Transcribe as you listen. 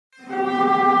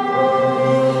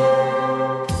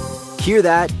Hear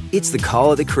that? It's the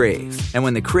call of the Crave. And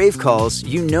when the Crave calls,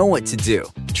 you know what to do.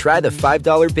 Try the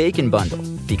 $5 Bacon Bundle,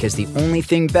 because the only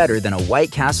thing better than a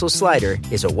White Castle slider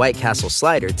is a White Castle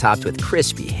slider topped with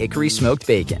crispy hickory smoked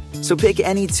bacon. So pick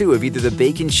any two of either the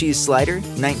Bacon Cheese Slider,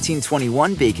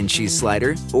 1921 Bacon Cheese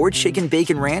Slider, or Chicken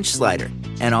Bacon Ranch Slider.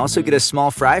 And also get a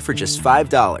small fry for just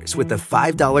 $5 with the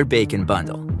 $5 Bacon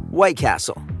Bundle. White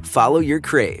Castle. Follow your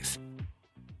Crave.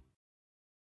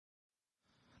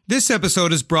 This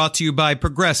episode is brought to you by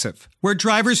Progressive, where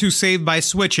drivers who save by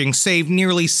switching save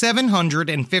nearly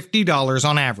 $750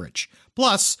 on average.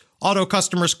 Plus, auto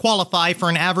customers qualify for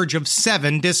an average of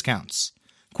 7 discounts.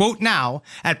 Quote now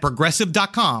at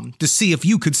Progressive.com to see if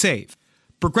you could save.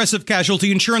 Progressive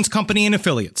Casualty Insurance Company and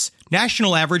Affiliates.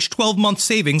 National average 12-month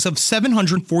savings of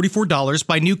 $744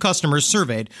 by new customers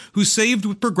surveyed who saved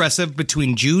with Progressive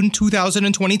between June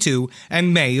 2022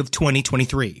 and May of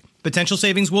 2023. Potential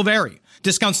savings will vary.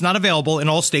 Discounts not available in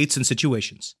all states and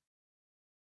situations.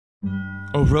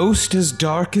 A roast as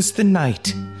dark as the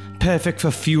night, perfect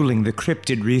for fueling the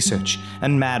cryptid research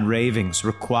and mad ravings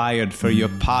required for your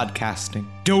podcasting.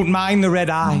 Don't mind the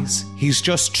red eyes. He's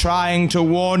just trying to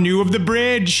warn you of the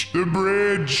bridge. The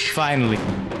bridge. Finally,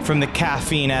 from the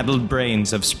caffeine-addled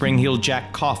brains of Spring Hill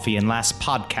Jack Coffee and Last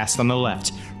Podcast on the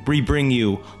Left, we bring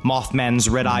you Mothman's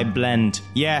Red Eye Blend.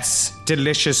 Yes,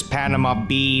 delicious Panama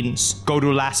beans. Go to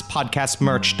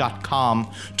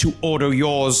lastpodcastmerch.com to order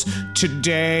yours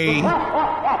today.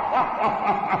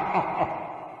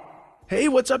 Hey,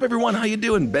 what's up, everyone? How you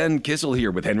doing? Ben Kissel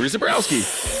here with Henry Zabrowski.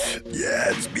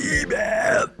 Yeah, it's me,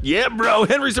 man. Yeah, bro.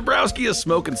 Henry Zabrowski is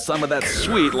smoking some of that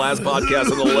sweet Last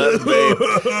Podcast on the Left, babe.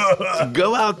 So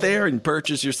go out there and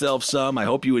purchase yourself some. I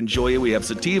hope you enjoy it. We have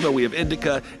sativa, we have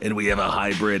indica, and we have a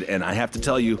hybrid. And I have to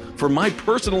tell you, from my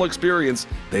personal experience,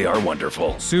 they are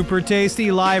wonderful. Super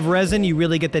tasty live resin. You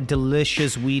really get the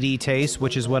delicious weedy taste,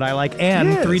 which is what I like.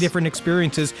 And 3 different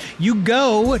experiences. You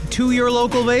go to your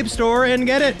local vape store and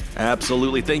get it.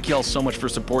 Absolutely. Thank you all so much for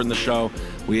supporting the show.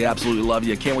 We absolutely love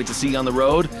you. Can't wait to see you on the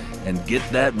road and get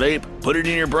that vape, put it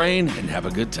in your brain, and have a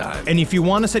good time. And if you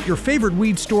want us at your favorite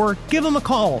weed store, give them a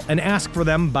call and ask for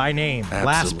them by name. Absolutely.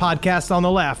 Last Podcast on the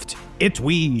Left, it's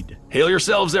weed. Hail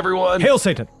yourselves, everyone. Hail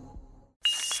Satan.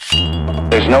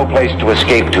 There's no place to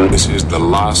escape to. This is the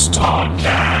Last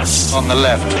Podcast On the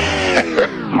Left.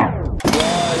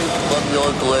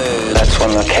 That's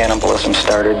when the cannibalism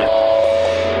started.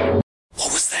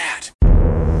 What was that?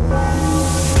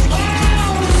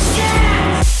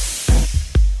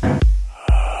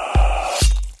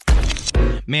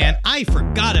 Man, I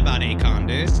forgot about Akon,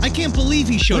 dude. I can't believe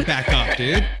he showed back up,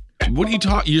 dude. What are you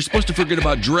talking? You're supposed to forget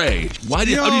about Dre. How did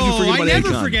you forget about Akon? I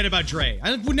never forget about Dre.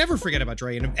 I would never forget about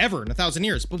Dre ever in 1,000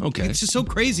 years. But okay. It's just so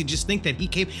crazy to just think that he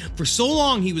came for so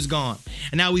long. He was gone,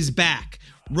 and now he's back,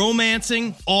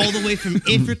 romancing all the way from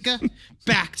Africa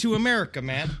back to America.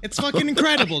 Man, it's fucking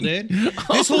incredible, dude.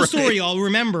 This whole story, I'll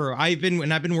remember. I've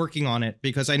been working on it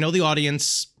because I know the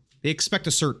audience. They expect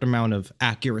a certain amount of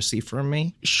accuracy from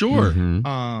me. Sure.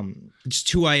 Just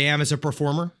who I am as a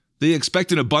performer. They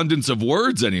expect an abundance of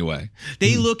words anyway.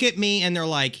 They look at me and they're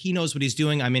like, he knows what he's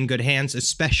doing. I'm in good hands,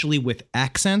 especially with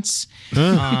accents.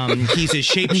 He's a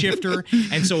shapeshifter.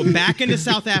 And so back into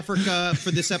South Africa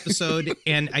for this episode.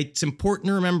 And it's important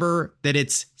to remember that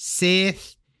it's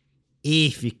South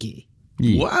Africa.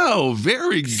 Wow,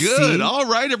 very good. See? All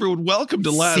right, everyone. Welcome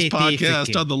to Last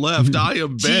Podcast on the Left. I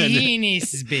am Ben,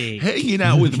 hanging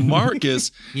out with Marcus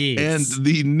and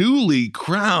the newly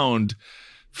crowned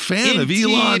fan of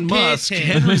Elon Musk,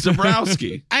 Henry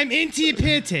Zabrowski. I'm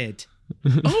intimidated.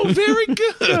 Oh, very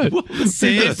good. Well,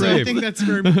 I think that's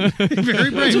very brave.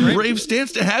 That's a brave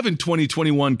stance to have in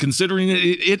 2021, considering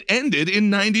it ended in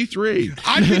 93.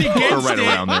 I've been against right it.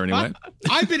 around there, anyway.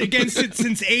 I've been against it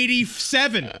since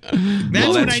 87.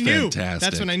 That's when I knew. Fantastic.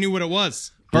 That's when I knew what it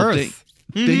was. Birth.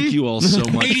 Thank you all so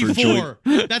much 84. for joining.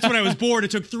 That's when I was born.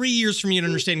 It took 3 years for me to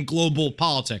understand global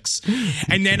politics.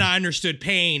 And then I understood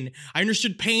pain. I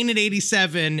understood pain at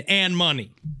 87 and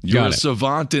money. You're a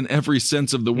savant in every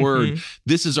sense of the word.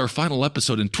 This is our final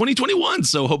episode in 2021,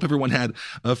 so hope everyone had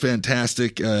a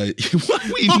fantastic,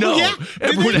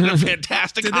 everyone had a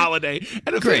fantastic holiday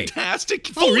and a fantastic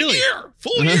full year.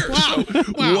 Full year. Wow. So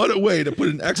what a way to put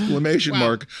an exclamation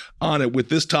mark on it with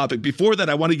this topic. Before that,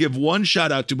 I want to give one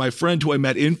shout out to my friend who I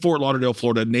met in Fort Lauderdale,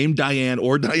 Florida, named Diane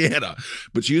or Diana,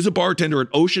 but she is a bartender at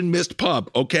Ocean Mist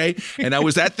Pub, okay? And I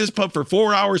was at this pub for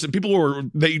 4 hours and people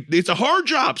it's a hard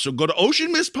job, so go to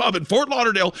Ocean Mist Pub in Fort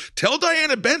Lauderdale, tell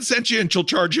Diana Ben sent you and she'll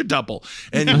charge you double.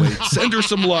 Anyway, send her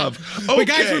some love. Okay. But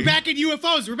guys, we're back in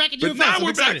UFOs. We're back in UFOs. But now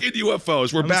we're back in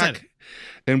UFOs. We're back.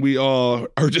 and we are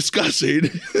discussing,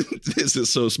 this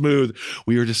is so smooth,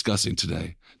 we are discussing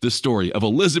today the story of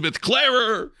Elizabeth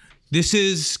Klarer. This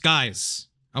is, guys,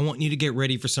 I want you to get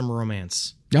ready for some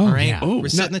romance. Oh, all right? yeah. We're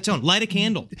setting the tone. Light a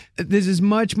candle. This is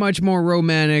much, much more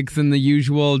romantic than the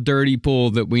usual dirty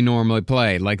pool that we normally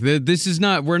play. Like, this is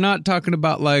not, we're not talking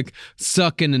about like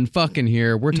sucking and fucking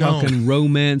here. We're talking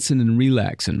romancing and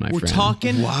relaxing, my friend. We're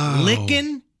talking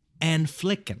licking and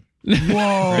flicking. Whoa.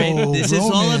 Right? This is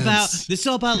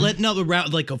all about letting out the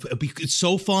round. Like, it's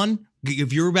so fun.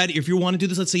 If you want to do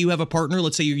this, let's say you have a partner.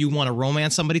 Let's say you want to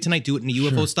romance somebody tonight. Do it in a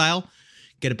UFO style.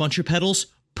 Get a bunch of petals.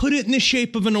 Put it in the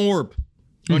shape of an orb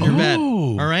on your bed.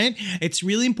 All right? It's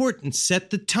really important. Set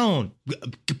the tone.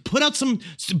 Put out some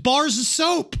bars of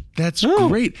soap. That's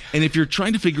great. And if you're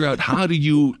trying to figure out how do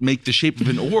you make the shape of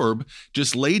an orb,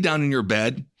 just lay down in your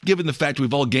bed. Given the fact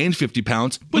we've all gained 50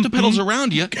 pounds, put the petals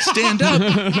around you, stand up.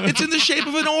 It's in the shape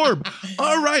of an orb.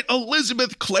 All right,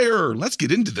 Elizabeth Klarer. Let's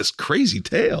get into this crazy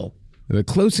tale. The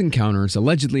close encounters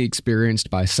allegedly experienced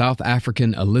by South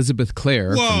African Elizabeth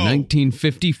Klarer from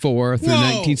 1954 through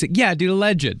 1960. Yeah, dude,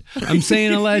 alleged. I'm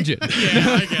saying alleged.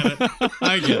 Yeah,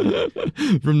 I get it.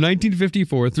 From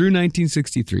 1954 through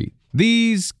 1963.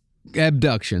 These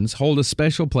abductions hold a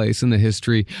special place in the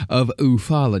history of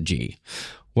ufology.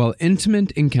 While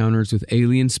intimate encounters with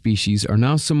alien species are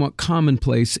now somewhat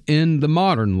commonplace in the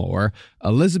modern lore,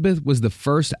 Elizabeth was the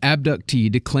first abductee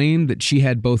to claim that she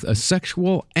had both a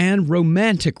sexual and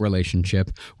romantic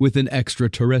relationship with an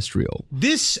extraterrestrial.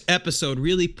 This episode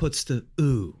really puts the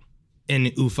ooh in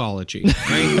ufology,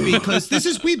 right? Because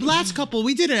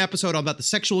we did an episode about the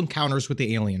sexual encounters with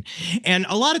the alien. And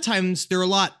a lot of times they're a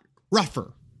lot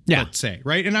rougher. Yeah. Let's say,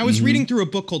 right? And I was reading through a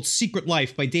book called Secret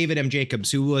Life by David M. Jacobs,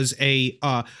 who was a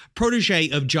protege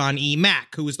of John E.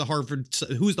 Mack, who was the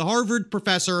Harvard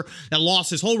professor that lost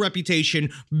his whole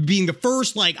reputation being the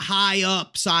first like high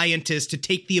up scientist to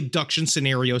take the abduction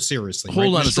scenario seriously.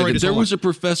 Hold on a second. There was a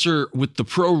professor with the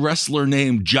pro wrestler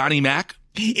named Johnny Mack.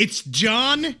 It's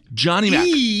Johnny Mack.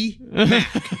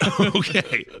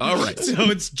 Okay. All right. So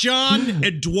it's John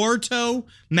Eduardo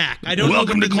Mack. I don't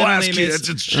Welcome know to what class, his name kids.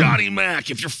 It's Johnny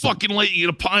Mack. If you're fucking late, you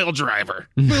get a pile driver.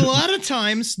 But a lot of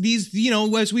times, these,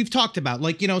 as we've talked about,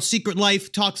 like, Secret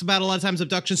Life talks about a lot of times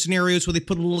abduction scenarios where they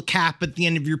put a little cap at the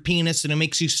end of your penis and it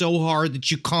makes you so hard that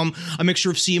you come a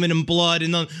mixture of semen and blood,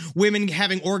 and the women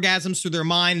having orgasms through their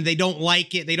mind. They don't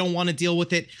like it. They don't want to deal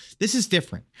with it. This is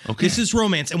different. Okay. This is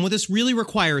romance. And what this really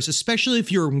requires, especially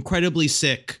if you're incredibly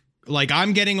sick, like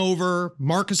I'm getting over,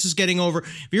 Marcus is getting over.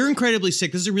 If you're incredibly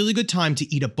sick, this is a really good time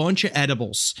to eat a bunch of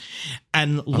edibles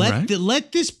and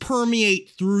let this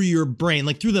permeate through your brain,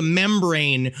 like through the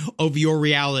membrane of your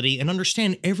reality, and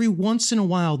understand every once in a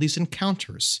while these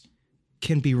encounters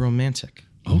can be romantic.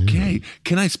 Okay.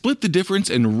 Can I split the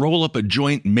difference and roll up a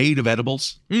joint made of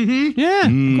edibles? Mm-hmm. Yeah,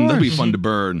 of course. That'd be fun to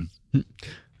burn.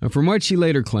 From what she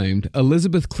later claimed,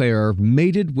 Elizabeth Klarer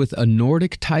mated with a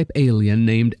Nordic-type alien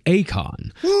named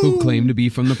Akon, who claimed to be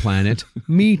from the planet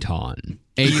Meton,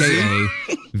 a.k.a.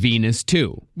 Venus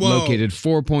 2, located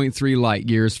 4.3 light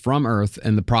years from Earth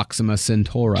in the Proxima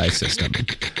Centauri system.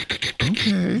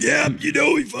 Okay. Yeah,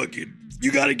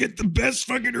 you gotta get the best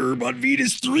fucking herb on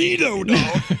Venus 3, though,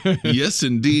 dog. Yes,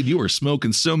 indeed. You are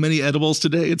smoking so many edibles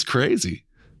today. It's crazy.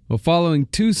 Well, following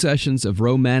 2 sessions of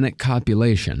romantic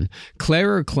copulation,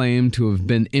 Klarer claimed to have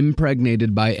been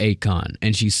impregnated by Akon,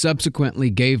 and she subsequently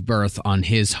gave birth on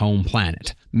his home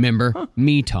planet. Remember?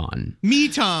 Meton.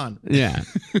 Meton. Yeah.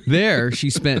 There, she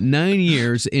spent 9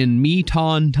 years in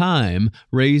Meton time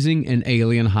raising an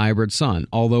alien hybrid son,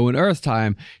 although in Earth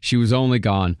time, she was only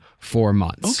gone 4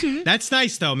 months. Okay. That's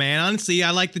nice, though, man. Honestly,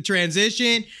 I like the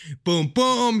transition. Boom,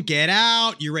 boom, get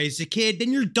out. You raise a kid,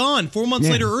 then you're done. 4 months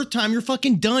later, Earth time, you're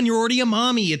fucking done. You're already a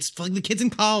mommy. It's like the kid's in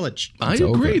college. I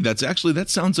agree. That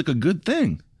sounds like a good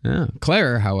thing. Yeah.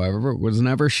 Klarer, however, was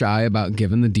never shy about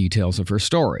giving the details of her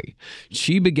story.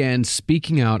 She began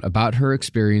speaking out about her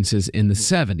experiences in the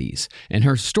 70s, and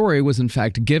her story was in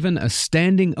fact given a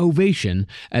standing ovation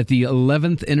at the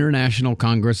 11th International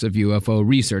Congress of UFO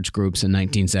Research Groups in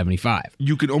 1975.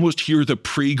 You can almost hear the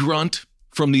pre-grunt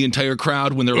from the entire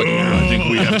crowd when they're like, I think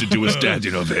we have to do a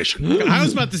standing ovation. I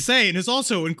was about to say, and it's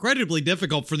also incredibly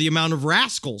difficult for the amount of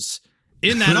rascals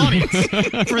in that audience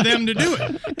for them to do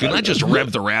it. Can I just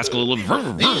rev the rascal a little?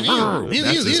 That's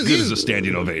as good as a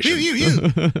standing ovation.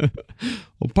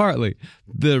 Well, partly,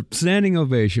 the standing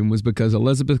ovation was because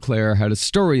Elizabeth Klarer had a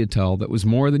story to tell that was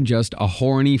more than just a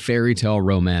horny fairy tale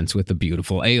romance with a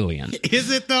beautiful alien.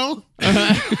 Is it, though?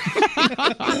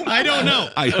 I don't know.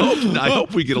 I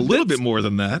hope we get a little bit more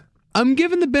than that. I'm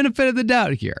given the benefit of the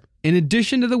doubt here. In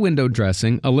addition to the window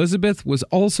dressing, Elizabeth was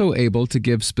also able to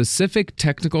give specific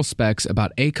technical specs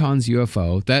about Akon's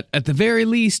UFO that, at the very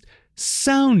least,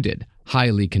 sounded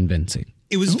highly convincing.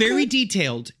 It was very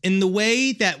detailed in the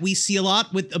way that we see a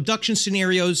lot with abduction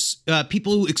scenarios,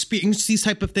 people who experience these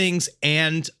type of things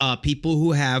and people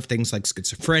who have things like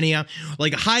schizophrenia,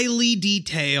 like highly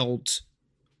detailed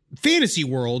fantasy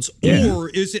worlds, or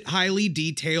is it highly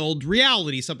detailed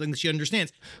reality, something that she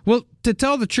understands? Well, to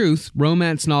tell the truth,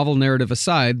 romance novel narrative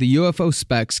aside, the UFO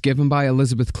specs given by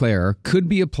Elizabeth Klarer could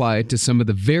be applied to some of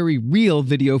the very real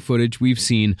video footage we've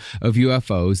seen of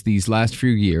UFOs these last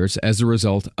few years as a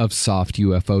result of soft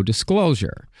UFO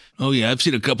disclosure. Oh, yeah, I've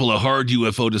seen a couple of hard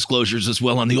UFO disclosures as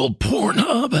well on the old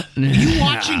Pornhub. Are you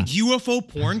watching UFO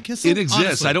porn, Kissel? It exists.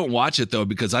 Honestly. I don't watch it, though,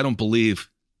 because I don't believe.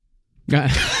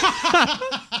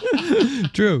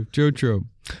 True.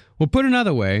 Well, put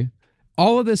another way,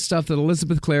 all of this stuff that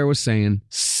Elizabeth Klarer was saying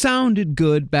sounded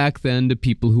good back then to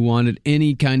people who wanted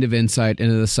any kind of insight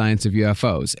into the science of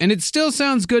UFOs. And it still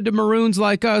sounds good to maroons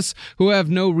like us who have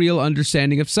no real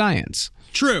understanding of science.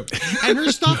 True. And her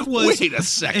stuff was... Wait a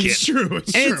second. It's true.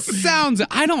 It sounds...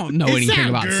 I don't know anything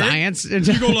about good. Science.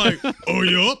 You go like, oh,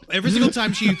 yup. Every single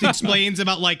time she explains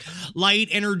about like light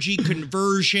energy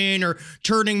conversion or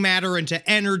turning matter into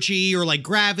energy or like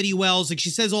gravity wells, like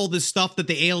she says all this stuff that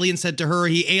the alien said to her.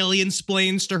 He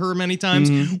alien-splains to her many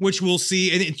times, which we'll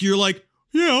see. And you're like,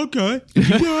 yeah, okay.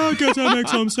 Yeah, I guess that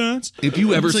makes some sense. If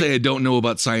you ever say I don't know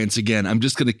about science again, I'm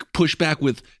just going to push back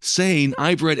with saying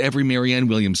I've read every Marianne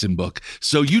Williamson book.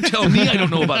 So you tell me I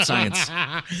don't know about science.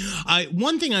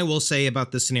 One thing I will say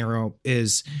about this scenario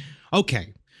is,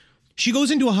 okay, she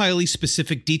goes into a highly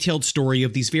specific, detailed story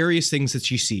of these various things that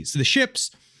she sees. The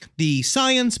ships, the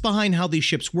science behind how these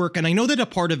ships work. And I know that a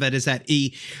part of it is that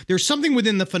there's something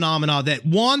within the phenomena that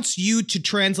wants you to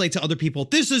translate to other people.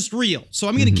 This is real. So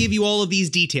I'm going to give you all of these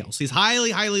details, these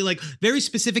highly, like very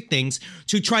specific things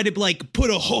to try to like put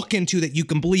a hook into that you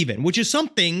can believe in, which is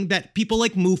something that people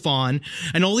like MUFON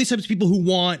and all these types of people who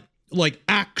want like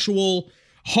actual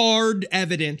hard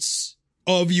evidence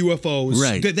of UFOs.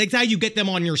 Right. That's how you get them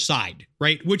on your side,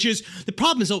 right? Which is, the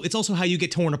problem is, though, it's also how you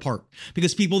get torn apart.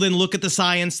 Because people then look at the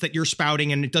science that you're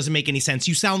spouting and it doesn't make any sense.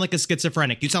 You sound like a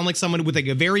schizophrenic. You sound like someone with like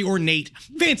a very ornate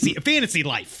fantasy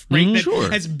life, right? That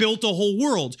has built a whole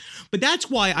world. But that's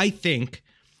why I think,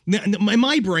 in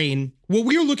my brain, what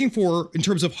we are looking for in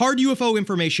terms of hard UFO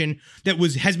information that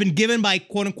has been given by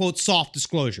quote unquote soft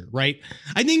disclosure, right?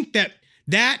 I think that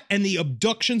and the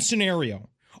abduction scenario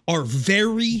are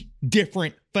very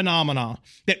different phenomena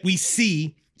that we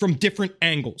see from different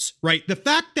angles, right? The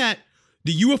fact that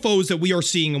the UFOs that we are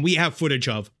seeing and we have footage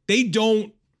of, they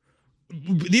don't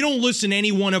listen to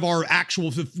any one of our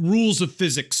actual rules of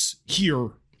physics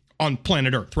here on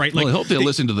planet Earth, right? Well, I hope they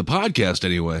listen to the podcast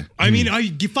anyway. I mean, I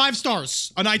give 5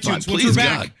 stars on iTunes once we're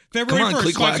back. God. February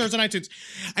 1st, 5 stars on iTunes.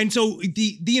 And so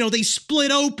they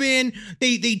split open,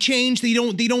 they change, they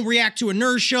don't react to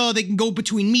inertia, they can go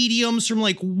between mediums from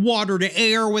like water to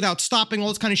air without stopping, all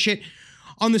this kind of shit.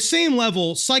 On the same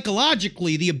level,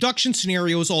 psychologically, the abduction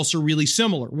scenario is also really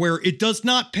similar, where it does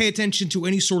not pay attention to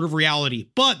any sort of reality,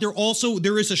 but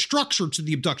there is a structure to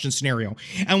the abduction scenario.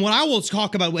 And what I will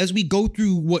talk about as we go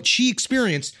through what she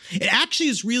experienced, it actually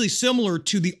is really similar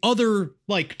to the other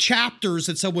like chapters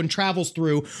that someone travels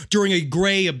through during a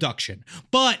gray abduction,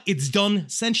 but it's done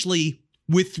essentially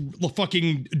with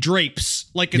fucking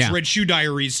drapes, like it's Red Shoe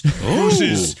Diaries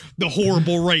versus the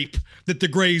horrible rape that the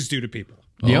Greys do to people.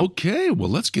 Yep. Okay, well,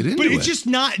 let's get into it. But it's just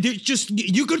not,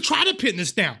 you could try to pin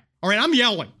this down. All right, I'm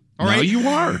yelling. All right. No, you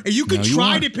are. You could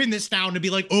try to pin this down and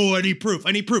be like, oh, I need proof.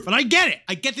 And I get it.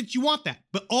 I get that you want that.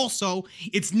 But also,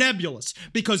 it's nebulous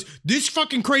because this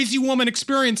fucking crazy woman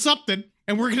experienced something.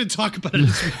 And we're going to talk about it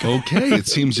this week. Okay, it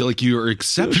seems like you are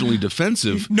exceptionally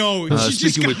defensive. No,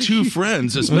 speaking with 2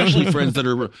 friends, especially friends that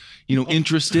are,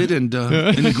 interested and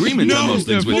in agreement on most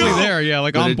things with you. There, yeah,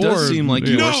 like but on it board. does seem like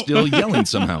you are still yelling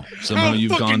somehow. Somehow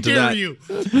you've gone to that.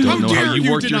 Don't know how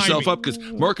you worked yourself up because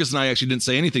Marcus and I actually didn't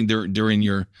say anything during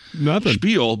your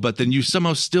spiel, but then you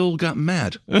somehow still got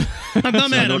mad. I'm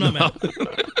not mad.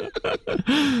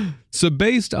 So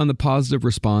based on the positive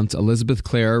response Elizabeth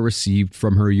Klarer received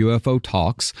from her UFO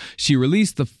talks, she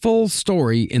released the full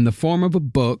story in the form of a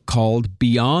book called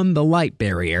Beyond the Light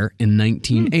Barrier in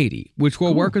 1980, which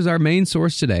will work as our main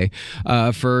source today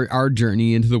for our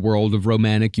journey into the world of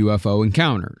romantic UFO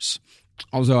encounters.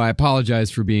 Also, I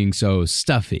apologize for being so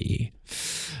stuffy.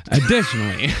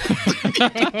 Additionally,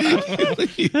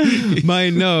 my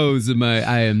nose and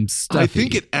I am stuffy. I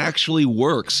think it actually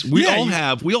works. We all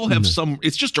have some.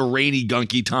 It's just a rainy,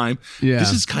 gunky time. Yeah.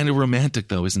 This is kind of romantic,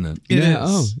 though, isn't it? It is.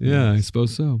 Oh, yeah, I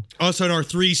suppose so. Also, in our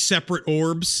 3 separate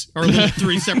orbs, our little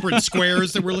 3 separate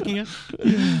squares that we're looking at.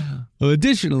 Well,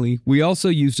 additionally, we also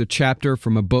used a chapter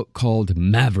from a book called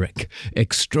Maverick,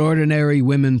 Extraordinary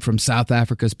Women from South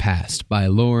Africa's Past by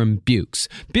Lauren Bukes.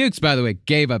 Bukes, by the way,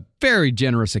 gave a very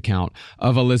generous account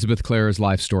of Elizabeth Klarer's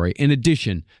life story, in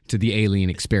addition to the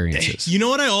alien experiences. You know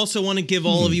what I also want to give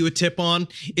all of you a tip on?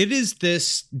 It is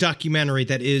this documentary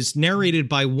that is narrated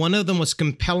by one of the most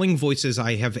compelling voices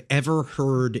I have ever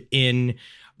heard in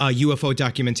UFO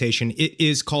documentation. It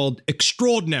is called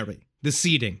Extraordinary: The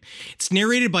Seeding. It's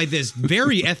narrated by this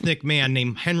very ethnic man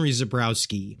named Henry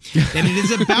Zebrowski. And it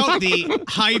is about the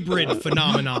hybrid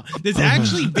phenomena. That's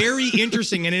actually very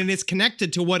interesting, and it is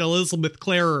connected to what Elizabeth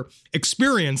Klarer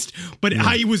experienced. But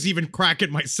I was even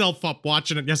cracking myself up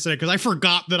watching it yesterday because I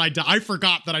forgot that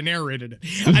I narrated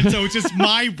it. And so it's just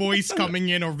my voice coming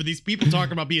in over these people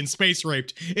talking about being space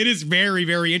raped. It is very,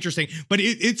 very interesting. But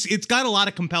it's got a lot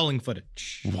of compelling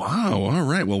footage. Wow. All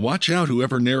right. Well, watch out.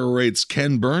 Whoever narrates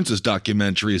Ken Burns'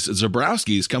 documentaries,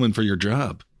 Zebrowski's coming for your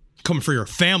job. Coming for your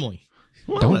family.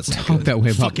 Well, Don't talk that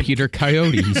way about Peter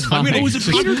Coyote. He's fine. Oh, is it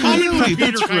Peter Coyote?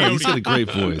 That's right. He's got a great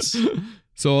voice.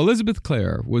 So Elizabeth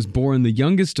Klarer was born the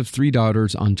youngest of 3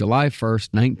 daughters on July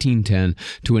 1st, 1910,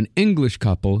 to an English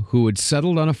couple who had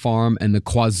settled on a farm in the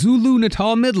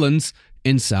KwaZulu-Natal Midlands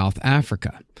in South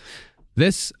Africa.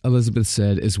 This, Elizabeth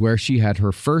said, is where she had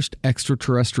her first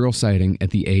extraterrestrial sighting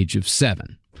at the age of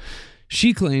 7.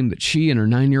 She claimed that she and her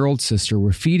 9-year-old sister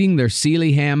were feeding their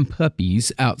Sealyham puppies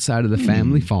outside of the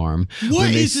family farm.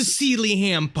 What is a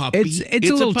Sealyham puppy? It's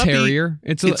a little puppy? terrier.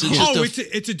 It's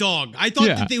a dog. I thought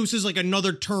that this was like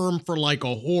another term for like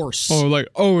a horse.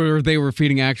 Or they were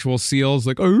feeding actual seals.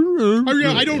 Like, oh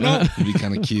yeah, I don't know. It'd be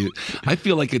kind of cute. I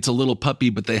feel like it's a little puppy,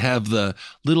 but they have the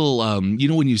little,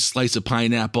 when you slice a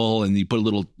pineapple and you put a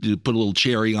little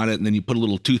cherry on it, and then you put a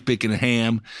little toothpick and a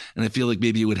ham, and I feel like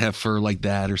maybe it would have fur like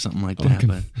that or something like that.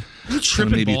 But you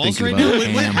tripping balls right now?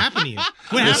 What happened to you?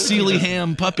 What happened?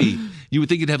 Sealyham puppy. You would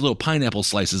think it'd have little pineapple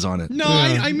slices on it. No,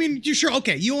 I mean, you sure?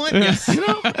 Okay, you want? Yes.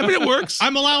 It works.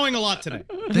 I'm allowing a lot today.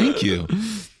 Thank you.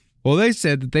 Well, they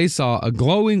said that they saw a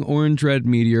glowing orange-red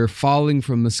meteor falling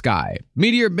from the sky.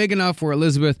 Meteor big enough where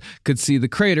Elizabeth could see the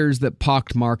craters that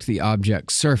pockmarked the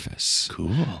object's surface.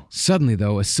 Cool. Suddenly,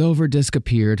 though, a silver disk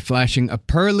appeared, flashing a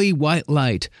pearly white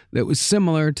light that was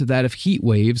similar to that of heat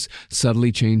waves,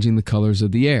 subtly changing the colors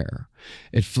of the air.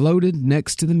 It floated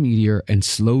next to the meteor and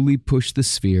slowly pushed the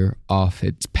sphere off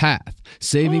its path,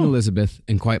 saving Elizabeth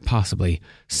and quite possibly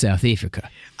South Africa.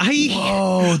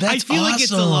 Whoa, that's I feel awesome. like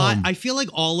it's a lot. I feel like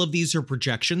all of these are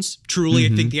projections. Truly, I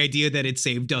think the idea that it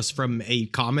saved us from a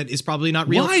comet is probably not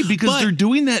real. Why? Because they're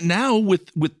doing that now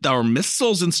with our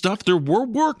missiles and stuff. We're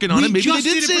working on it. Maybe they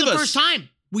did save us. For the first time.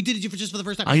 We did it just for the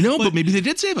first time. I know, but maybe they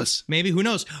did save us. Maybe, who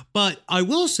knows? But I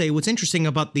will say what's interesting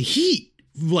about the heat,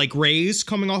 like rays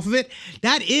coming off of it,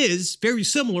 that is very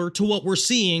similar to what we're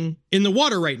seeing in the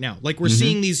water right now. Like we're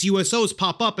seeing these USOs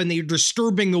pop up and they're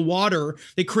disturbing the water.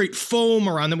 They create foam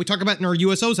around them. We talk about in our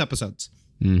USOs episodes.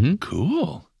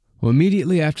 Cool. Well,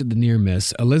 immediately after the near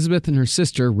miss, Elizabeth and her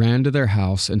sister ran to their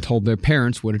house and told their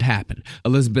parents what had happened.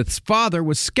 Elizabeth's father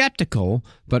was skeptical,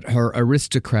 but her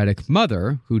aristocratic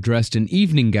mother, who dressed in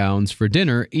evening gowns for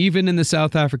dinner, even in the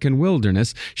South African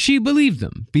wilderness, she believed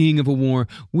them, being of a more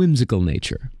whimsical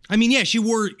nature. I mean, yeah, she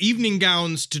wore evening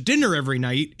gowns to dinner every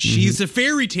night. She's a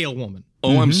fairy tale woman.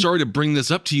 Oh, I'm sorry to bring this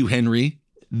up to you, Henry.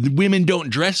 The women don't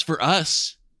dress for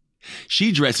us.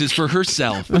 She dresses for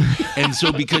herself. And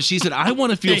so because she said, I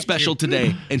want to feel special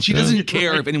today, and she doesn't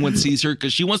care if anyone sees her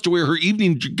because she wants to wear her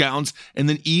evening gowns and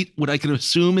then eat what I can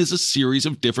assume is a series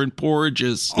of different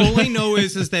porridges. All I know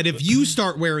is that if you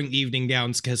start wearing evening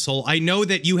gowns, Kissel, I know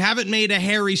that you haven't made a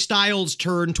Harry Styles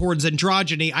turn towards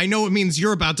androgyny. I know it means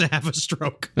you're about to have a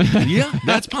stroke. Yeah,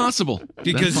 that's possible.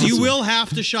 Because you will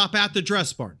have to shop at the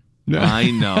dress barn.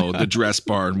 I know, the Dress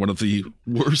Barn, one of the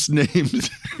worst named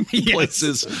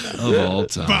places of all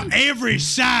time. For every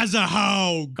size of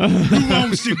hog who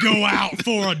wants to go out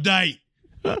for a date.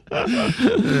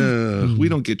 We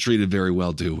don't get treated very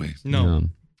well, do we? No.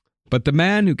 But the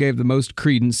man who gave the most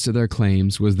credence to their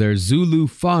claims was their Zulu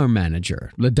farm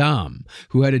manager, Ladam,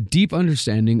 who had a deep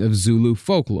understanding of Zulu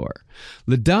folklore.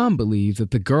 Ladam believed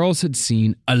that the girls had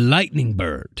seen a lightning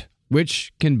bird,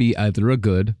 which can be either a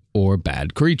good or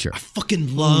bad creature. I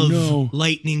fucking love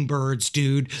lightning birds,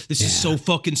 dude. This is so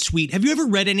fucking sweet. Have you ever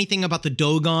read anything about the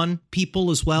Dogon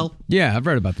people as well? Yeah, I've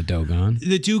read about the Dogon.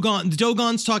 The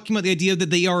Dogon's talking about the idea that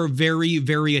they are very,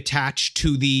 very attached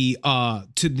to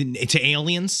to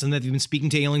aliens, and that they've been speaking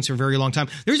to aliens for a very long time.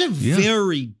 There's a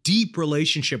very deep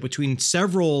relationship between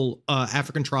several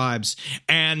African tribes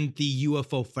and the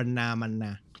UFO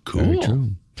phenomena. Cool. Very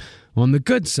true. On the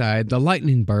good side, the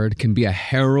lightning bird can be a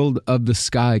herald of the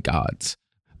sky gods,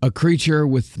 a creature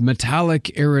with metallic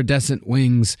iridescent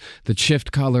wings that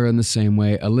shift color in the same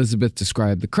way Elizabeth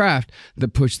described the craft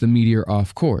that pushed the meteor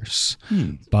off course.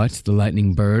 But the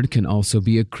lightning bird can also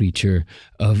be a creature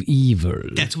of evil.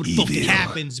 That's what fucking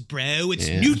happens, bro. It's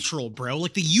neutral, bro,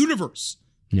 like the universe.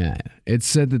 Yeah, it's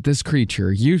said that this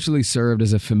creature usually served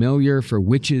as a familiar for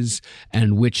witches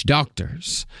and witch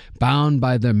doctors, bound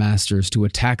by their masters to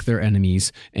attack their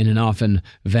enemies in an often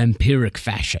vampiric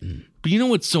fashion. But you know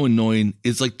what's so annoying?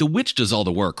 Is like the witch does all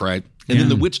the work, right? And then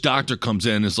the witch doctor comes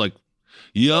in and is like,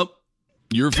 yep,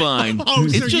 you're fine.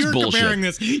 It's so just you're bullshit. Comparing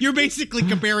this. You're basically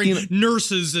comparing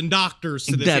nurses and doctors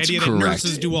to this idea correct. That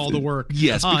nurses do all the work.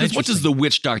 Yes, because what does the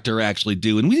witch doctor actually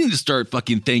do? And we need to start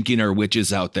fucking thanking our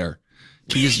witches out there.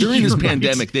 Because during this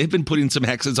pandemic, they've been putting some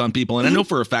hexes on people, and I know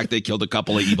for a fact they killed a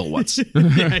couple of evil ones.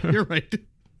 Yeah, you're right.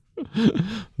 The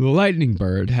lightning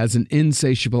bird has an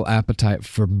insatiable appetite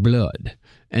for blood,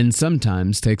 and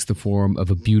sometimes takes the form of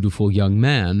a beautiful young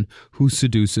man who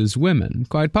seduces women,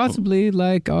 quite possibly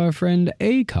like our friend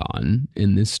Akon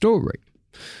in this story.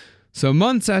 So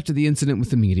months after the incident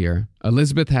with the meteor,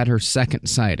 Elizabeth had her second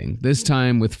sighting, this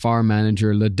time with farm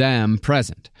manager Ledam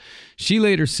present. She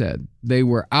later said they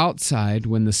were outside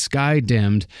when the sky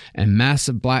dimmed and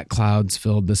massive black clouds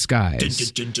filled the skies.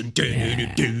 These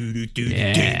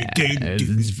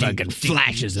fucking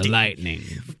flashes of lightning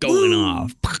going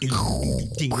off.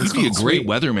 You'd be a great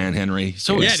weatherman, Henry.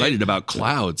 So excited about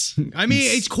clouds. I mean,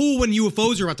 it's cool when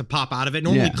UFOs are about to pop out of it.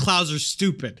 Normally clouds are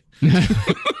stupid.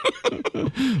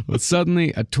 But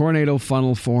suddenly, a tornado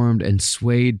funnel formed and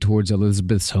swayed towards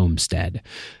Elizabeth's homestead.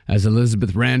 As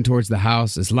Elizabeth ran towards the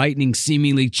house, as lightning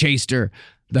seemingly chased her,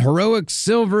 the heroic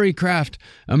silvery craft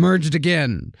emerged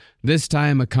again, this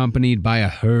time accompanied by a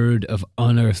herd of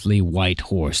unearthly white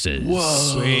horses.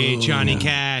 Whoa. Sweet Johnny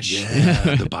Cash.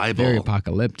 Yeah, the Bible. Very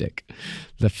apocalyptic.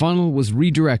 The funnel was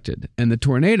redirected, and the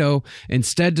tornado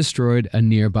instead destroyed a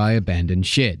nearby abandoned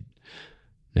shed.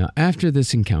 Now, after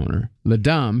this encounter,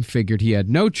 Ledam figured he had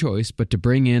no choice but to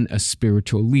bring in a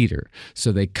spiritual leader,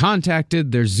 so they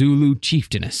contacted their Zulu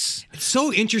chieftainess. It's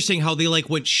so interesting how they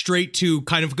went straight to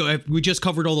kind of go. We just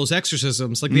covered all those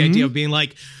exorcisms, the idea of being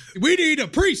like, we need a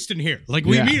priest in here.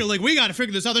 We got to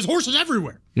figure this out. There's horses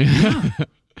everywhere.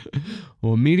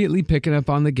 Well, immediately picking up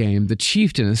on the game, the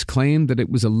chieftainess claimed that it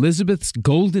was Elizabeth's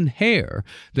golden hair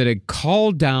that had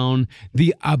called down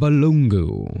the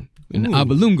Abalungu. And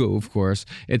Abalungu, of course,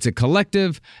 it's a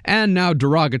collective and now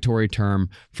derogatory term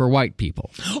for white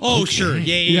people. Oh, okay. Sure.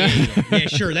 Yeah,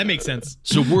 sure. That makes sense.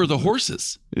 So we're the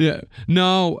horses. Yeah.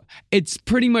 No, it's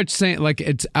pretty much saying,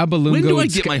 it's Abalungu. When do I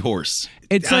get my horse?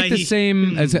 It's the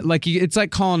same as, it's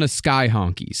like calling us sky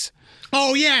honkies.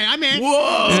 Oh, yeah, I'm in.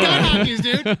 Whoa. Sky honkies,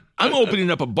 dude. I'm opening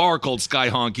up a bar called Sky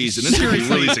Honkies, and this is going to be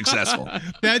really successful.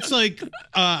 That's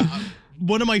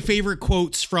one of my favorite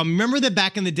quotes from, remember that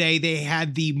back in the day they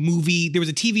had the movie, there was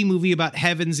a TV movie about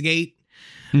Heaven's Gate.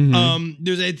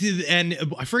 Mm-hmm. And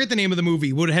I forget the name of the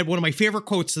movie, would have had one of my favorite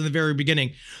quotes in the very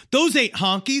beginning. Those ain't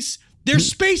honkies, they're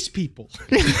space people.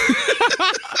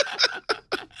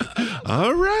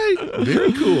 All right.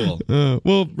 Very cool.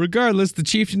 Well, regardless, the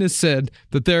chieftainess said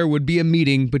that there would be a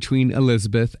meeting between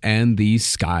Elizabeth and these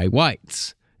Sky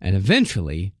Whites, and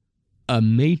eventually a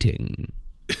mating.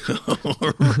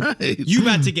 All right. You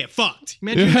about to get fucked.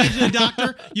 Imagine a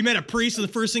doctor, you met a priest, and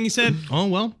the first thing he said, oh,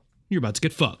 well, you're about to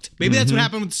get fucked. Maybe that's what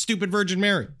happened with the stupid Virgin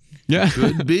Mary. Yeah.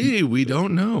 Could be. We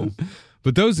don't know.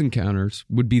 But those encounters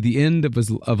would be the end of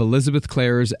Elizabeth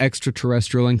Klarer's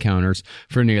extraterrestrial encounters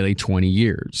for nearly 20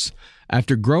 years.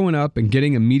 After growing up and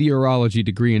getting a meteorology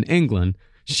degree in England,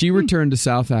 she returned to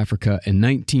South Africa in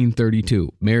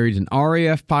 1932, married an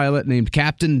RAF pilot named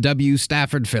Captain W.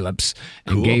 Stafford Phillips,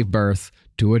 and gave birth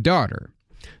to a daughter.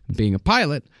 Being a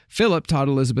pilot, Philip taught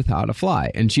Elizabeth how to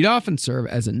fly, and she'd often serve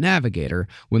as a navigator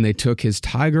when they took his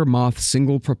Tiger Moth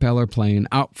single-propeller plane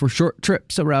out for short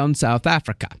trips around South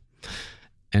Africa.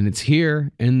 And it's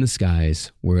here in the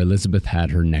skies where Elizabeth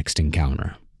had her next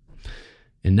encounter.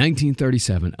 In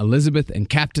 1937, Elizabeth and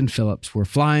Captain Phillips were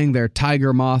flying their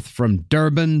Tiger Moth from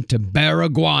Durban to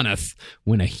Baragwanath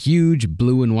when a huge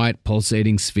blue and white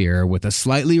pulsating sphere with a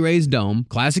slightly raised dome,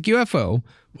 classic UFO,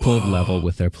 pulled level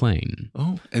with their plane.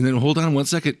 Oh, and then hold on one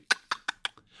second.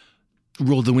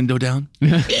 Roll the window down. Do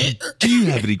you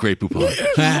have any Grey Poupon?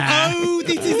 Oh,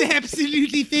 this is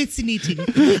absolutely fascinating.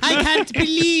 I can't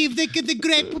believe the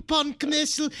Grey Poupon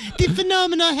commercial. The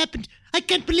phenomena happened. I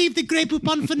can't believe the Grey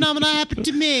Poupon phenomena happened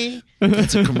to me.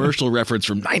 That's a commercial reference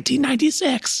from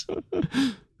 1996.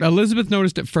 Elizabeth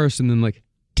noticed it first and then,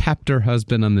 tapped her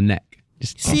husband on the neck.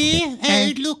 See?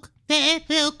 Look, there,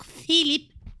 look, Philip.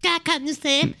 I can't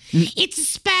say. It's a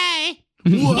spy.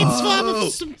 Whoa.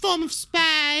 It's some form of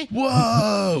spy.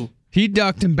 Whoa. He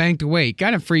ducked and banked away,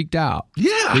 kind of freaked out.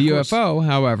 Yeah. The UFO,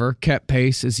 however, kept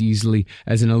pace as easily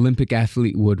as an Olympic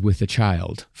athlete would with a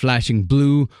child, flashing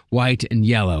blue, white, and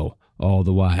yellow all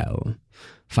the while.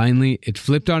 Finally, it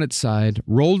flipped on its side,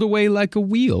 rolled away like a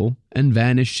wheel, and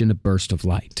vanished in a burst of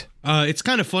light. It's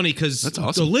kind of funny because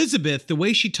awesome. Elizabeth, the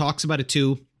way she talks about it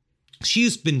too,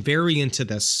 she's been very into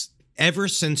this ever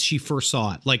since she first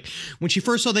saw it. Like, when she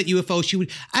first saw that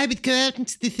UFO, I would go out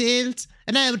into the fields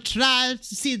and I would try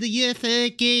to see the UFO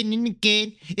again and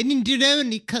again, and it would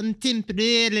only come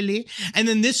temporarily. And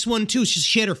then this one too,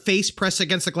 she had her face pressed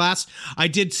against the glass. I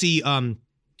did see a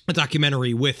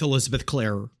documentary with Elizabeth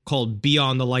Klarer called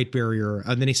Beyond the Light Barrier,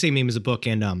 and then the same name as a book,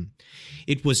 and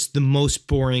it was the most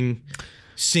boring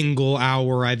single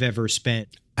hour I've ever spent.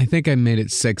 I think I made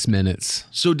it 6 minutes.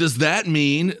 So does that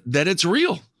mean that it's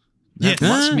real? That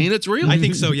must mean it's real. I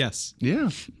think so, yes. Yeah.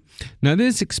 Now,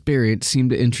 this experience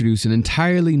seemed to introduce an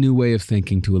entirely new way of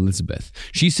thinking to Elizabeth.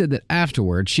 She said that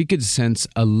afterward, she could sense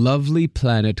a lovely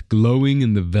planet glowing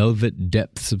in the velvet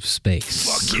depths of space.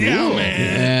 Fuck yeah,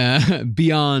 man.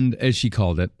 Beyond, as she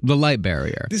called it, the light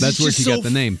barrier. That's where she got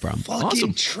the name from.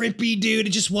 Fucking trippy, dude. I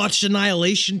just watched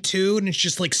Annihilation 2, and it's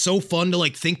just so fun to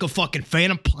think of fucking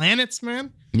Phantom Planets,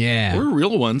 man. Yeah. Or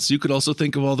real ones. You could also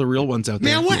think of all the real ones out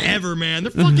there. Man, whatever, man.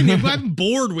 They're fucking... I'm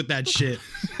bored with that shit.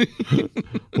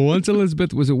 Once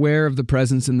Elizabeth was aware of the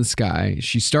presence in the sky,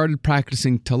 she started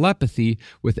practicing telepathy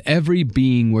with every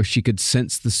being where she could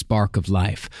sense the spark of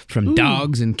life, from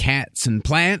dogs and cats and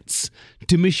plants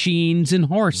to machines and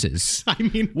horses. I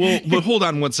mean... Well, but hold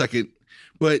on one second.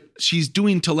 But she's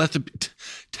doing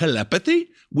telepathy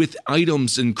with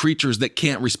items and creatures that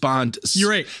can't respond.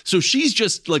 You're right. So she's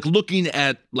just looking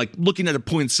at a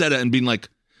poinsettia and being like,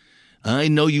 I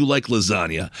know you like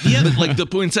lasagna. Yeah. But the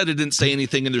poinsettia didn't say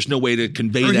anything, and there's no way to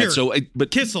convey that. Here, So,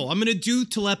 but Kissel, I'm going to do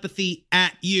telepathy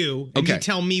at you, and you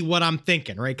tell me what I'm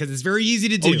thinking, right? Because it's very easy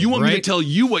to do. Oh, you want me to tell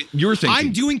you what you're thinking?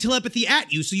 I'm doing telepathy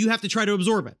at you, so you have to try to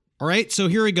absorb it. All right? So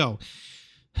here we go.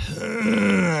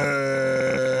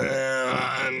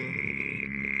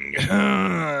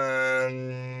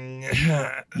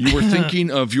 You were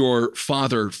thinking of your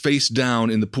father face down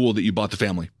in the pool that you bought the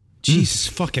family. Jesus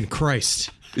fucking Christ.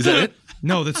 Is that it?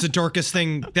 No, that's the darkest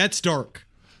thing. That's dark.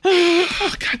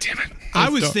 Oh, God damn it. I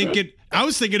was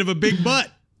thinking of a big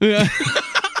butt.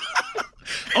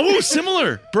 Oh,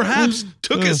 similar. Perhaps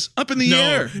took us up in the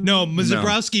air. No, the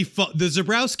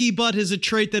Zabrowski butt is a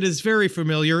trait that is very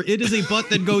familiar. It is a butt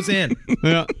that goes in.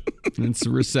 Yeah, it's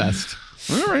recessed.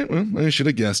 All right, well, I should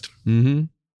have guessed. Mm-hmm.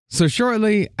 So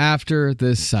shortly after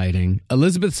this sighting,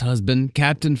 Elizabeth's husband,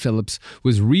 Captain Phillips,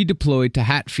 was redeployed to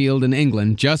Hatfield in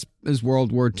England just as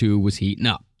World War II was heating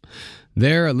up.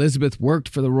 There, Elizabeth worked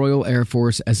for the Royal Air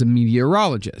Force as a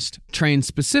meteorologist, trained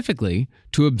specifically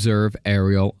to observe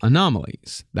aerial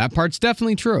anomalies. That part's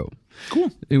definitely true.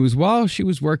 Cool. It was while she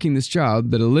was working this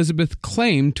job that Elizabeth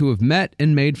claimed to have met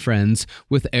and made friends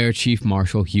with Air Chief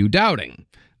Marshal Hugh Dowding,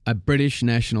 a British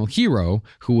national hero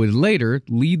who would later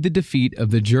lead the defeat of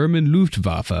the German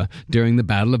Luftwaffe during the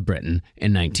Battle of Britain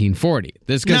in 1940.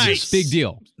 This guy's a big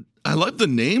deal. I love the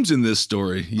names in this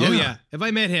story. Yeah. Oh, yeah. If I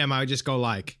met him, I would just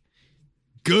go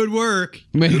good work.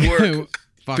 Good work.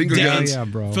 Finger guns. Yeah,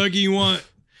 bro. Fuck you want...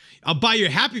 I'll buy you a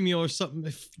Happy Meal or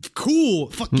something.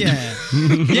 Cool. Fuck yeah.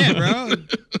 Yeah, bro.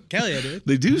 Hell yeah, dude.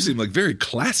 They do seem like very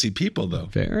classy people, though.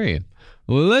 Very.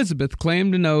 Well, Elizabeth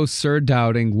claimed to know Sir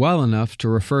Dowding well enough to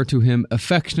refer to him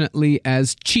affectionately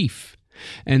as Chief.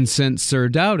 And since Sir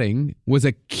Dowding was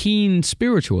a keen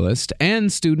spiritualist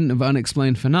and student of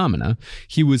unexplained phenomena,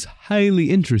 he was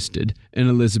highly interested in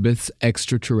Elizabeth's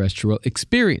extraterrestrial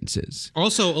experiences.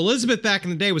 Also, Elizabeth back in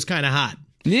the day was kind of hot.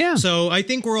 Yeah. So I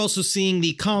think we're also seeing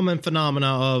the common phenomena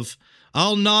of,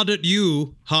 I'll nod at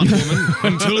you, hot woman,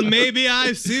 until maybe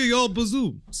I see your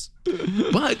bazooms.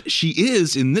 But she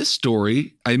is, in this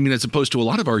story, I mean, as opposed to a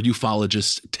lot of our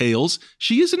ufologist tales,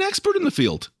 she is an expert in the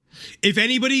field. If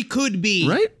anybody could be,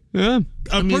 right? Yeah.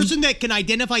 A person that can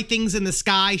identify things in the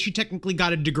sky, she technically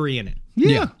got a degree in it.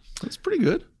 Yeah. That's pretty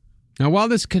good. Now, while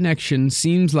this connection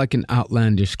seems like an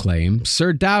outlandish claim,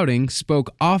 Sir Dowding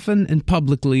spoke often and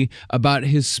publicly about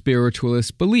his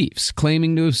spiritualist beliefs,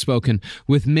 claiming to have spoken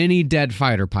with many dead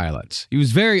fighter pilots. He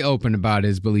was very open about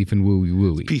his belief in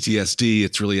wooey. PTSD,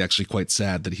 it's really actually quite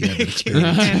sad that he had that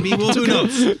experience. Can be, well, who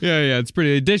knows? Yeah, it's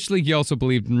pretty. Additionally, he also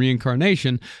believed in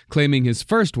reincarnation, claiming his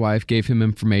first wife gave him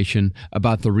information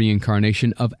about the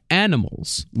reincarnation of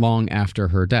animals long after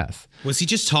her death. Was he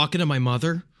just talking to my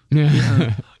mother?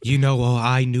 Yeah. You know,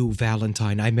 I knew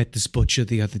Valentine. I met this butcher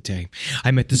the other day.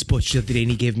 And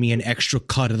he gave me an extra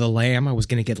cut of the lamb. I was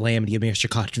going to get lamb and he gave me an extra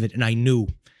cut of it. And I knew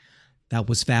that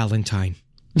was Valentine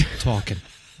talking.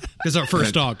 Because our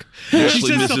first dog. She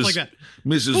says stuff like that.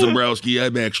 Mrs. Dombrowski,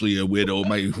 I'm actually a widow.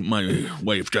 My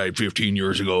wife died 15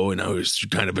 years ago, and I was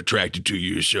kind of attracted to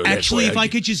you. So actually, if I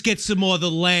could just get some more of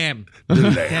the lamb,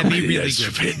 that'd be really that's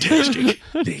good. Fantastic.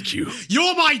 Thank you.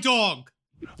 You're my dog.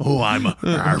 Oh, I'm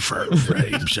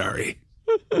sorry.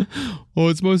 Well,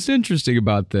 what's most interesting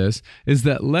about this is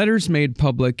that letters made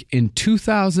public in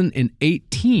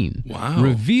 2018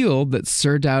 revealed that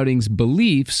Sir Dowding's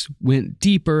beliefs went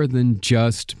deeper than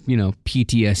just,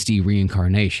 PTSD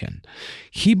reincarnation.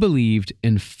 He believed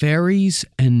in fairies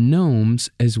and gnomes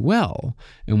as well,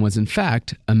 and was in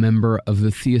fact a member of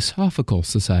the Theosophical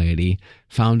Society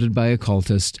founded by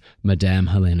occultist Madame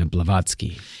Helena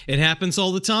Blavatsky. It happens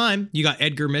all the time. You got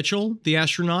Edgar Mitchell, the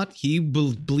astronaut. He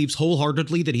believes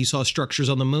wholeheartedly that he saw structures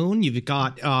on the moon. You've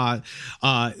got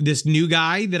this new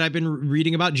guy that I've been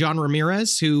reading about, John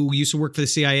Ramirez, who used to work for the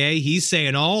CIA. He's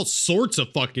saying all sorts of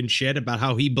fucking shit about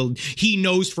how he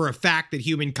knows for a fact that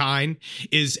humankind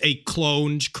is a cloned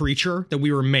creature, that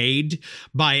we were made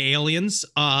by aliens.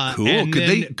 Cool.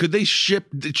 Could they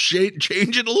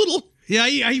change it a little? Yeah,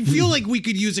 I feel like we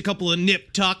could use a couple of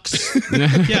nip tucks.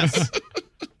 Yes.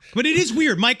 But it is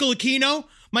weird. Michael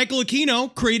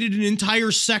Aquino created an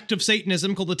entire sect of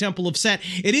Satanism called the Temple of Set.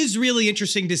 It is really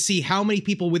interesting to see how many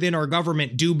people within our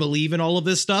government do believe in all of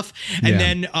this stuff. And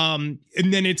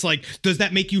then it's like, does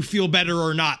that make you feel better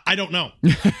or not? I don't know.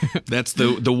 That's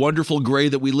the wonderful gray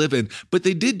that we live in. But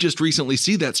they did just recently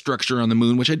see that structure on the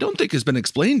moon, which I don't think has been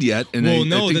explained yet. And I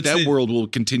think that world will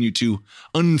continue to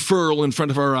unfurl in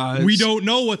front of our eyes. We don't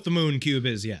know what the moon cube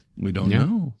is yet. We don't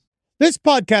know. This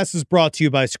podcast is brought to you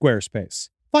by Squarespace.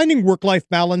 Finding work-life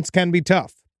balance can be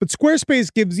tough, but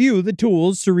Squarespace gives you the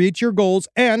tools to reach your goals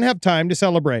and have time to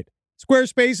celebrate.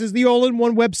 Squarespace is the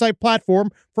all-in-one website platform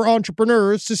for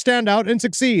entrepreneurs to stand out and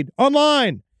succeed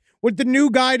online. With the new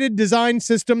guided design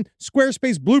system,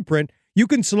 Squarespace Blueprint, you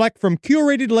can select from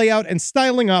curated layout and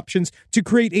styling options to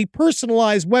create a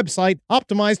personalized website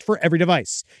optimized for every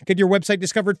device. Get your website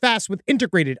discovered fast with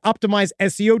integrated, optimized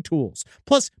SEO tools.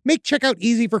 Plus, make checkout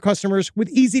easy for customers with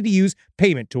easy-to-use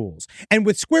payment tools. And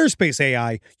with Squarespace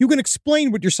AI, you can explain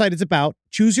what your site is about,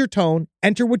 choose your tone,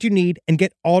 enter what you need, and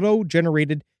get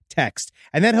auto-generated text.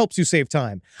 And that helps you save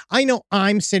time. I know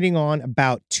I'm sitting on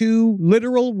about 2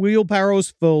 literal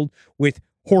wheelbarrows filled with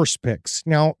horse pics.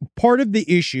 Now, part of the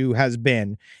issue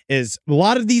is a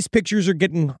lot of these pictures are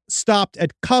getting stopped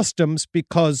at customs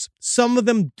because some of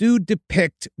them do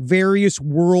depict various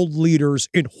world leaders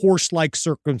in horse-like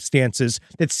circumstances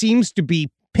that seems to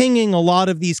be pinging a lot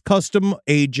of these custom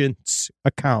agents'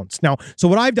 accounts. Now, so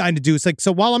what I've done to do is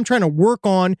while I'm trying to work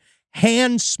on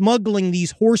hand smuggling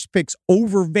these horse pics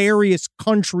over various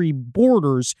country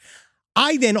borders,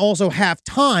 I then also have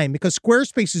time, because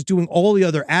Squarespace is doing all the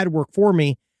other ad work for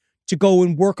me, to go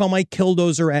and work on my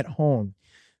Killdozer at home.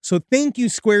 So thank you,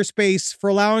 Squarespace, for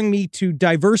allowing me to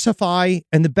diversify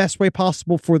in the best way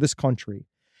possible for this country.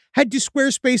 Head to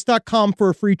squarespace.com for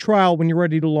a free trial when you're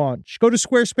ready to launch. Go to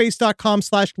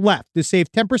squarespace.com/left to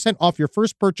save 10% off your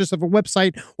first purchase of a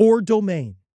website or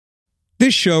domain.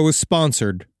 This show is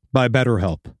sponsored by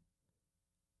BetterHelp.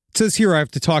 It says here I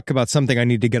have to talk about something I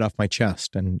need to get off my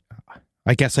chest, and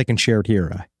I guess I can share it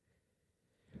here.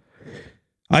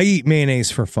 I eat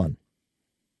mayonnaise for fun.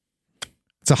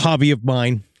 It's a hobby of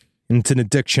mine, and it's an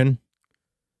addiction.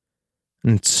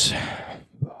 And it's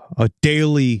a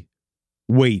daily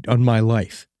weight on my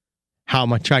life. How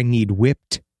much I need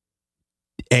whipped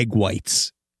egg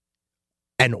whites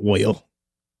and oil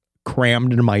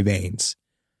crammed into my veins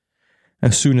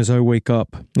as soon as I wake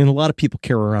up. And a lot of people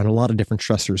carry around a lot of different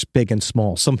stressors, big and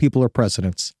small. Some people are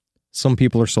presidents. Some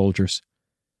people are soldiers.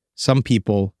 Some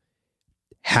people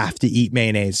have to eat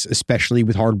mayonnaise, especially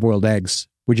with hard-boiled eggs,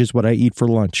 which is what I eat for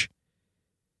lunch.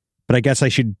 But I guess I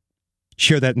should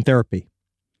share that in therapy,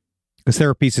 because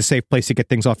therapy is a safe place to get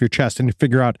things off your chest and to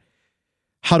figure out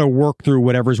how to work through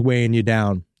whatever's weighing you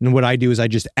down. And what I do is I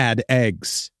just add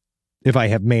eggs if I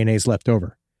have mayonnaise left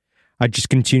over. I just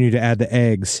continue to add the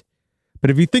eggs.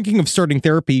 But if you're thinking of starting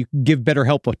therapy, give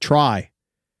BetterHelp a try.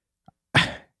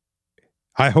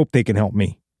 I hope they can help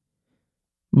me.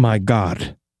 My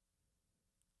God.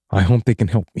 I hope they can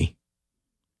help me.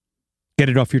 Get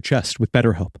it off your chest with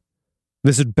BetterHelp.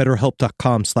 Visit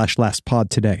BetterHelp.com/lastpod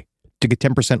today to get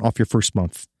 10% off your first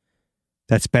month.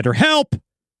 That's BetterHelp!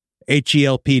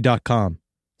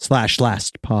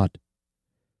 HELP.com/lastpod.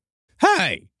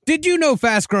 Hey! Did you know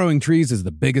Fast Growing Trees is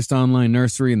the biggest online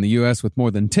nursery in the U.S. with more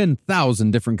than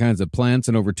 10,000 different kinds of plants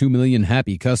and over 2 million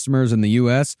happy customers in the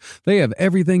U.S.? They have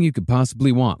everything you could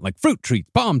possibly want, like fruit trees,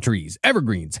 palm trees,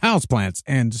 evergreens, houseplants,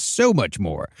 and so much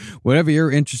more. Whatever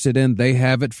you're interested in, they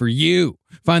have it for you.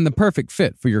 Find the perfect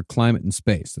fit for your climate and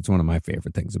space. That's one of my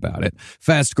favorite things about it.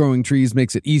 Fast Growing Trees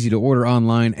makes it easy to order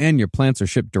online, and your plants are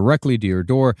shipped directly to your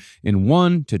door in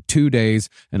 1 to 2 days.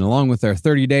 And along with their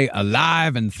 30-day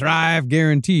Alive and Thrive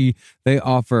guarantee, they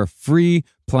offer free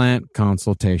plant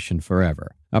consultation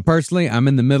forever. Now, personally, I'm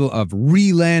in the middle of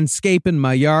re-landscaping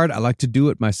my yard. I like to do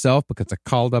it myself because I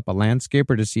called up a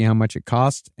landscaper to see how much it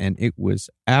costs, and it was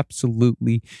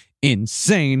absolutely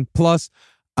insane. Plus,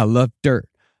 I love dirt.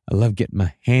 I love getting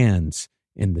my hands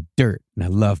in the dirt, and I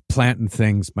love planting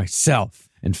things myself.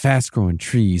 And Fast Growing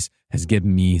Trees has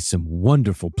given me some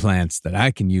wonderful plants that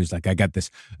I can use. Like I got this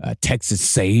Texas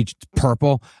sage, it's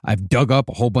purple. I've dug up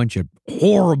a whole bunch of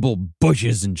horrible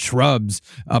bushes and shrubs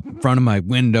up in front of my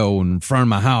window and in front of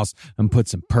my house and put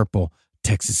some purple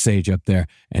Texas sage up there,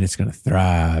 and it's going to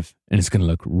thrive, and it's going to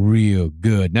look real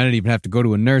good. And I didn't even have to go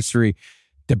to a nursery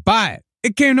to buy it.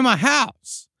 It came to my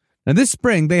house. Now, this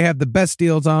spring, they have the best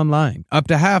deals online, up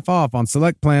to half off on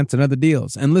select plants and other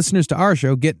deals. And listeners to our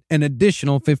show get an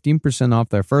additional 15% off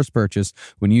their first purchase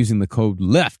when using the code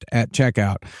LEFT at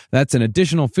checkout. That's an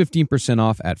additional 15%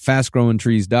 off at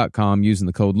fastgrowingtrees.com using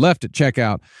the code LEFT at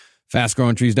checkout.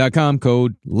 Fastgrowingtrees.com,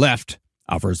 code LEFT.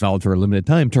 Offers valid for a limited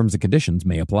time. Terms and conditions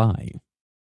may apply.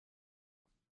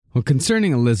 Well,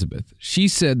 concerning Elizabeth, she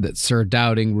said that Sir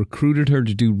Dowding recruited her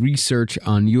to do research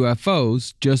on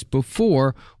UFOs just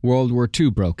before World War II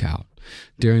broke out.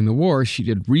 During the war, she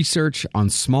did research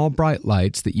on small bright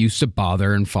lights that used to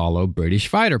bother and follow British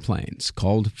fighter planes,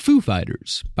 called Foo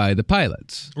Fighters by the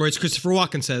pilots. Or as Christopher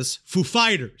Walken says, Foo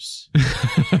Fighters.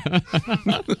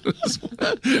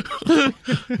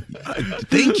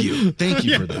 Thank you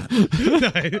for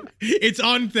that. It's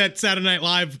on that Saturday Night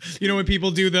Live, you know, when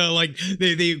people do the, like,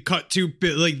 they cut to,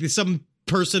 like, some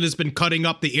person has been cutting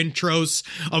up the intros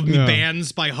of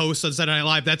bands by hosts on Saturday Night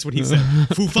Live. That's what he said.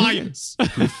 Foo Fighters.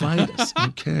 Foo Fighters.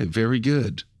 Okay, very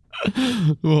good.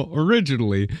 Well,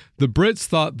 originally, the Brits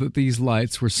thought that these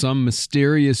lights were some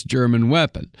mysterious German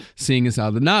weapon, seeing as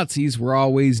how the Nazis were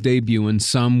always debuting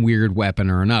some weird weapon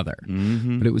or another.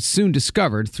 Mm-hmm. But it was soon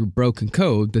discovered through broken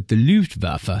code that the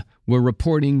Luftwaffe were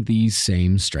reporting these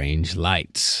same strange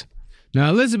lights. Now,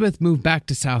 Elizabeth moved back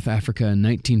to South Africa in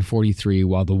 1943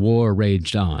 while the war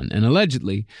raged on, and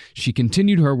allegedly, she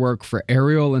continued her work for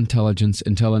aerial intelligence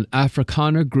until an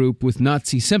Afrikaner group with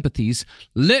Nazi sympathies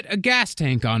lit a gas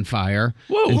tank on fire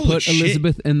and put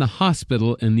Elizabeth in the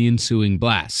hospital in the ensuing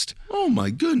blast. Oh, my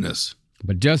goodness.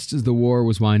 But just as the war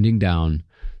was winding down,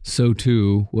 so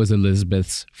too was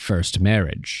Elizabeth's first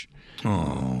marriage.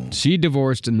 Oh. She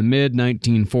divorced in the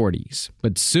mid-1940s,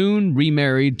 but soon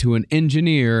remarried to an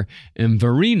engineer in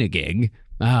Vereeniging.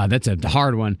 That's a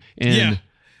hard one. Is it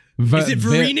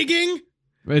Vereeniging?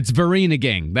 It's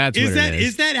Vereeniging. That's what it is.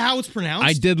 Is that how it's pronounced?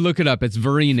 I did look it up. It's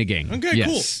Vereeniging. Okay,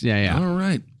 yes. Cool. Yeah. All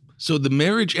right. So the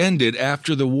marriage ended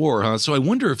after the war, huh? So I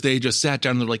wonder if they just sat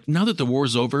down and they're like, now that the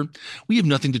war's over, we have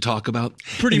nothing to talk about.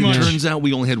 Pretty much. It turns out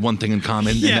we only had one thing in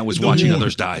common, and that was watching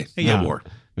others die. Yeah. The war.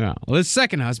 Yeah. Well, his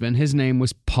second husband, his name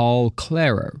was Paul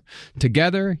Klarer.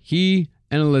 Together, he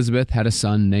and Elizabeth had a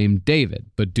son named David,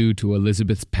 but due to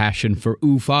Elizabeth's passion for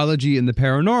ufology and the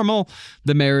paranormal,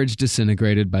 the marriage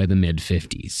disintegrated by the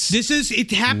mid-50s.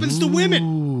 It happens to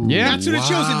women. Yeah. That's what it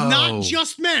shows. It's not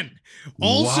just men.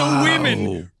 Also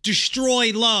women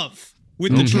destroy love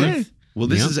with the truth. Well,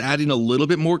 this is adding a little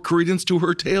bit more credence to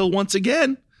her tale once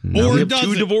again. Or we have does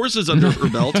 2 divorces under her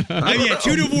belt.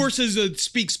 2 divorces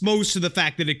speaks most to the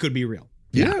fact that it could be real.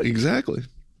 Yeah, exactly.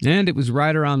 And it was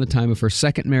right around the time of her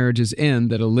second marriage's end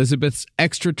that Elizabeth's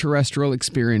extraterrestrial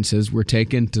experiences were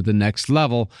taken to the next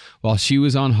level while she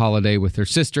was on holiday with her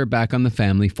sister back on the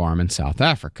family farm in South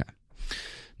Africa.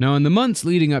 Now, in the months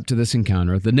leading up to this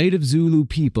encounter, the native Zulu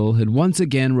people had once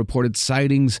again reported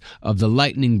sightings of the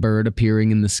lightning bird appearing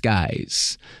in the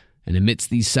skies. And amidst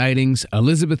these sightings,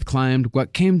 Elizabeth climbed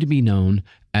what came to be known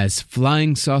as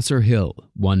Flying Saucer Hill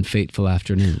one fateful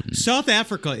afternoon. South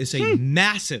Africa is a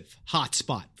massive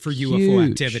hotspot for UFO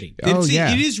Huge. activity.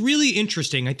 Yeah. It is really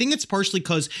interesting. I think it's partially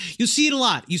because you see it a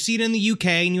lot. You see it in the UK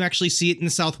and you actually see it in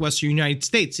the southwestern United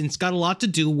States. And it's got a lot to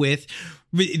do with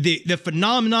the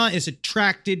phenomena is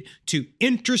attracted to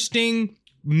interesting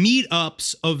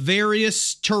meetups of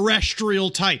various terrestrial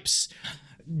types.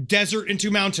 Desert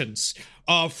into mountains.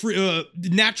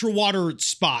 Natural water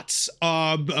spots,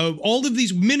 all of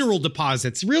these mineral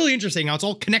deposits. Really interesting how it's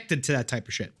all connected to that type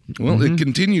of shit. Well, it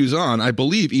continues on. I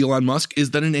believe Elon Musk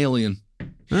is then an alien.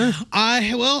 Well,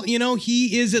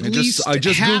 he is at least I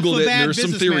just half Googled a it, bad and there's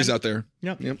some theories businessman. out there.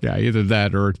 Yep. Yeah, either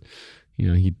that or,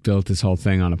 he built this whole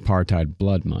thing on apartheid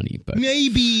blood money. But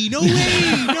Maybe. No way.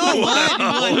 No what?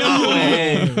 No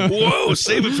way. Whoa,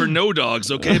 save it for No Dogs,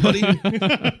 okay, buddy?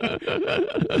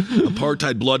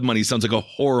 Apartheid blood money sounds like a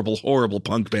horrible, horrible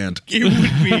punk band. It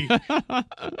would be.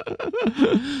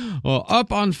 Well,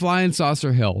 up on Flying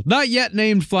Saucer Hill, not yet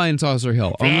named Flying Saucer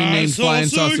Hill, only named Flying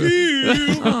Saucer.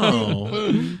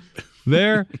 Oh.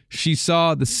 There, she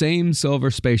saw the same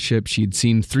silver spaceship she'd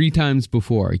seen 3 times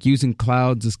before, using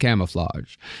clouds as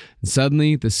camouflage. And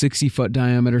suddenly, the 60-foot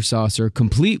diameter saucer,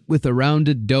 complete with a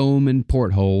rounded dome and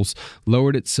portholes,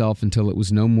 lowered itself until it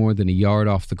was no more than a yard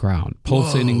off the ground,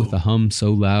 pulsating with a hum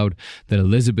so loud that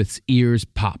Elizabeth's ears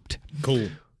popped. Cool.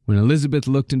 When Elizabeth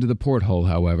looked into the porthole,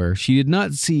 however, she did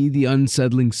not see the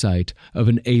unsettling sight of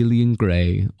an alien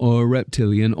gray, or a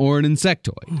reptilian, or an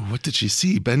insectoid. Ooh, what did she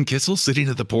see? Ben Kissel sitting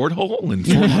at the porthole in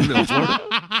Fort Lauderdale,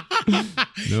 Florida?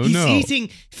 He's eating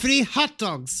 3 hot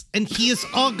dogs, and he is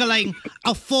ogling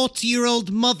a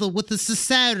 40-year-old mother with a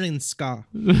cesarean scar.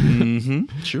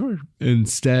 Sure.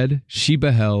 Instead, she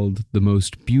beheld the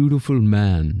most beautiful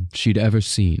man she'd ever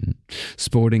seen,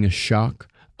 sporting a shock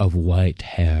of white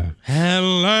hair. At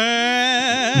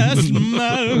last,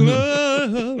 my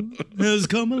love has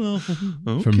come along.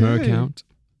 Okay. From her account,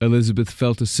 Elizabeth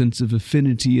felt a sense of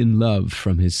affinity and love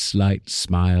from his slight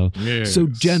smile, so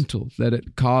gentle that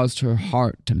it caused her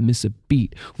heart to miss a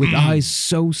beat, with eyes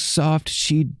so soft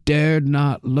she dared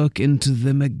not look into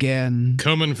them again.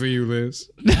 Coming for you, Liz.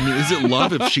 I mean, is it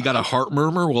love if she got a heart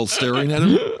murmur while staring at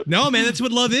him? No, man, that's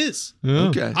what love is.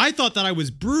 Okay. I thought that I was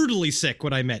brutally sick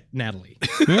when I met Natalie.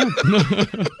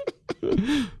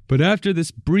 But after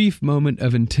this brief moment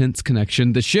of intense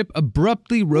connection, the ship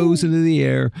abruptly rose into the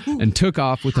air and took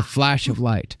off with a flash of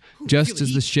light, just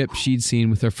as the ship she'd seen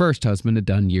with her first husband had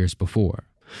done years before.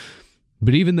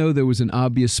 But even though there was an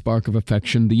obvious spark of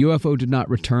affection, the UFO did not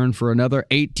return for another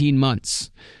 18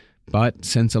 months. But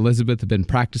since Elizabeth had been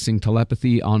practicing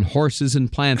telepathy on horses and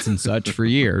plants and such for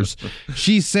years,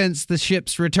 she sensed the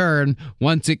ship's return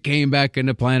once it came back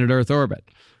into planet Earth orbit.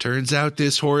 Turns out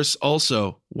this horse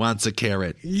also wants a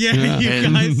carrot. Yeah, you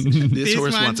And guys. this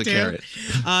horse wants a carrot.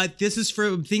 This is for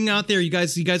a thing out there. You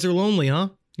guys are lonely, huh?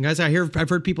 You guys out here, I've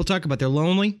heard people talk about they're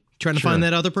lonely, trying to find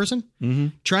that other person. Mm-hmm.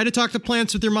 Try to talk to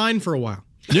plants with your mind for a while.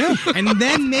 Yeah. And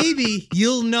then maybe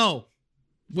you'll know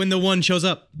when the one shows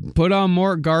up. Put on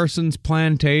Mort Garson's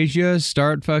Plantasia,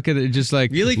 start fucking, just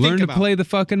like, Really learn think to about play the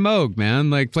fucking Moog,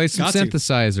 man. Like, play some Got to.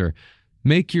 synthesizer.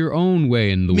 Make your own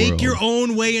way in the world. Make your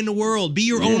own way in the world. Be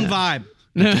your own vibe.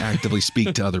 Actively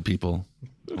speak to other people.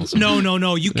 Also.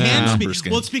 No. You can't Number speak.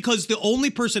 scan. Well, it's because the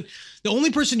only person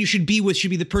you should be with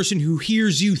should be the person who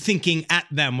hears you thinking at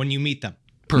them when you meet them.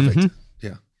 Perfect.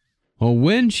 Yeah. Well,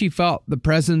 when she felt the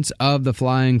presence of the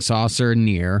flying saucer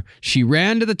near, she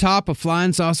ran to the top of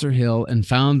Flying Saucer Hill and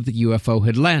found the UFO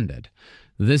had landed.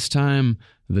 This time,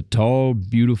 the tall,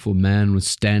 beautiful man was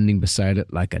standing beside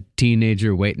it like a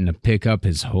teenager waiting to pick up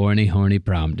his horny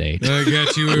prom date. I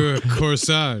got you a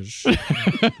corsage.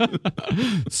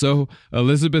 So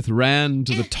Elizabeth ran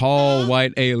to the tall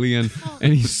white alien,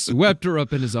 and he swept her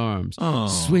up in his arms,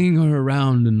 swinging her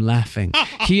around and laughing.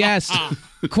 He asked,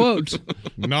 quote,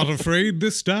 Not afraid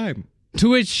this time. to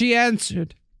which she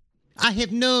answered, I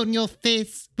have known your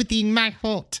face within my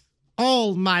heart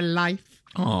all my life.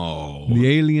 Oh. The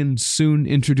alien soon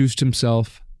introduced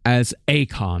himself as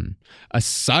Akon, a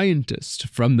scientist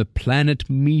from the planet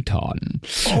Meton.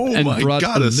 Oh and my brought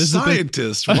God, Elizabeth- a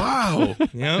scientist. Wow.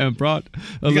 And brought got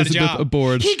a Elizabeth job.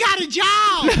 aboard. He got a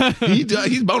job!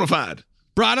 He's bona fide.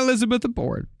 Brought Elizabeth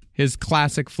aboard his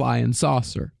classic flying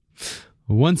saucer.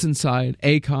 Once inside,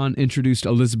 Akon introduced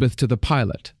Elizabeth to the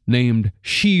pilot, named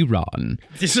Chiron.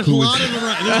 There's a lot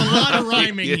of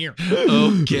rhyming here.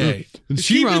 Okay. And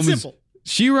Keep it simple.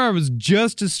 Chiron was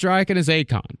just as striking as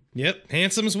Akon. Yep,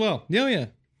 handsome as well. Yeah.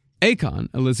 Akon,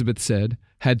 Elizabeth said,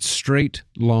 had straight,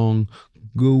 long,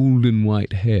 golden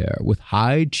white hair with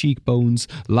high cheekbones,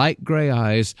 light gray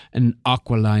eyes, and an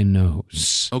aquiline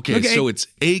nose. Okay, so it's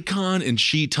Akon and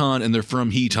Sheeton, and they're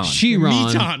from Heton.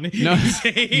 Sheeron. Meton. No.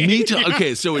 Meton.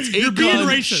 Okay, so it's You're being Akon,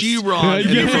 racist. Sheeron, and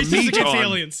You're they're from racist against Meton.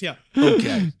 aliens, yeah.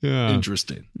 Okay, Yeah.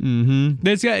 interesting. Mm-hmm.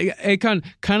 This guy, Akon,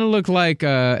 kind of looked like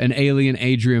an alien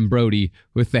Adrian Brody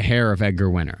with the hair of Edgar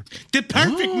Winter. The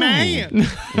perfect man.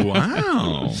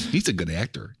 Wow, he's a good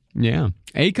actor. Yeah.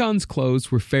 Akon's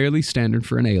clothes were fairly standard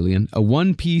for an alien, a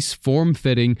one-piece,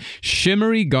 form-fitting,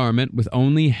 shimmery garment with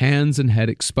only hands and head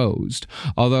exposed,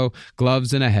 although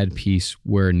gloves and a headpiece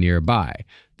were nearby.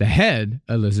 The head,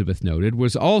 Elizabeth noted,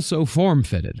 was also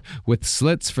form-fitted, with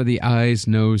slits for the eyes,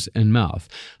 nose, and mouth,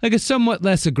 like a somewhat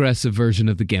less aggressive version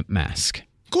of the GIMP mask.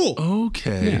 Cool.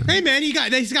 Okay. Yeah. Hey, man, he's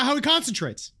got how he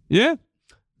concentrates. Yeah.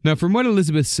 Now, from what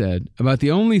Elizabeth said, about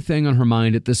the only thing on her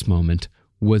mind at this moment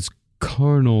was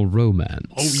carnal romance.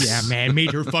 Oh, yeah, man.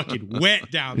 Made her fucking wet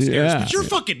downstairs. Yeah. But you're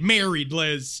fucking married,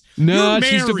 Liz. No, You're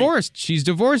she's married. divorced. She's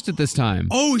divorced at this time.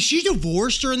 Oh, is she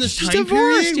divorced during this She's time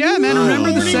divorced. period? Yeah, man. Ooh,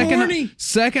 Remember the horny.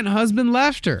 second husband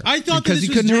left her. I thought because that this he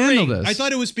was couldn't during. handle this. I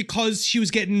thought it was because she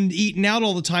was getting eaten out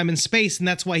all the time in space, and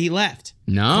that's why he left.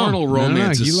 No, Carnal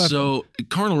romance he is left.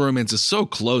 carnal romance is so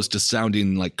close to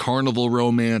sounding like carnival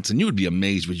romance, and you would be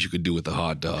amazed what you could do with a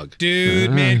hot dog.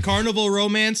 Dude, man, carnival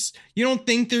romance. You don't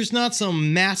think there's not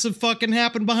some massive fucking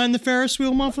happen behind the Ferris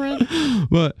wheel, my friend?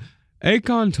 But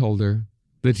Akon told her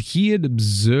that he had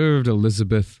observed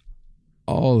Elizabeth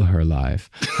all her life,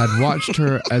 had watched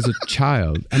her as a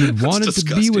child, and had wanted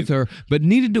to be with her, but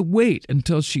needed to wait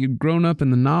until she had grown up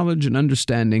in the knowledge and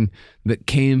understanding that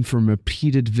came from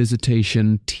repeated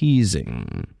visitation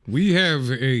teasing. We have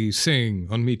a saying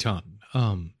on Meton.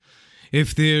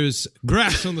 If there's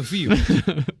grass on the field,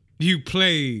 you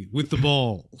play with the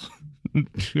ball.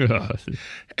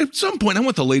 At some point, I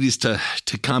want the ladies to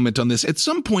comment on this. At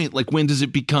some point, like, when does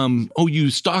it become, oh, you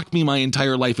stalked me my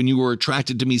entire life and you were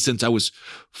attracted to me since I was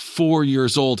 4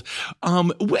 years old?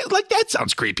 Like, that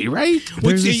sounds creepy, right?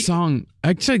 There's a song.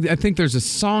 Actually, I think there's a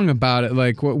song about it.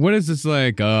 Like, what is this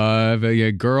like?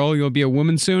 A girl, you'll be a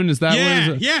woman soon? Is that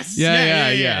what it is? Yes.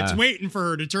 Yeah. It's waiting for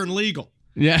her to turn legal.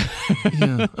 Yeah.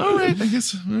 Yeah. All right, I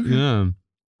guess. Okay. Yeah.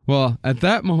 Well, at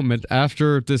that moment,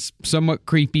 after this somewhat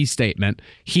creepy statement,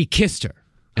 he kissed her.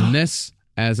 And this,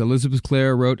 as Elizabeth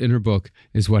Klarer wrote in her book,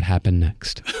 is what happened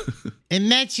next. A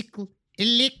magical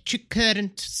electric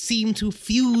current seemed to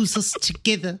fuse us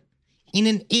together in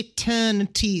an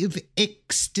eternity of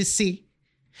ecstasy.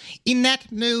 In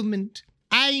that moment,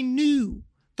 I knew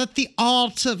that the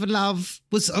art of love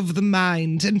was of the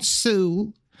mind and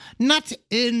soul, not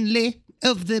only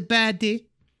of the body.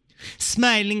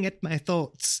 Smiling at my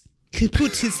thoughts, he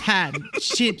put his hand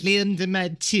gently under my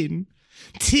chin,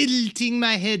 tilting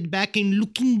my head back and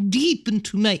looking deep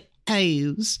into my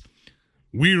eyes.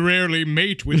 We rarely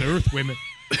mate with Earth women,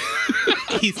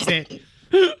 He said,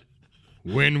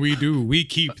 when we do, we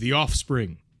keep the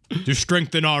offspring to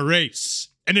strengthen our race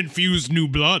and infuse new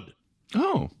blood.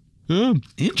 Oh, But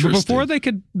interesting. before they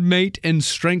could mate and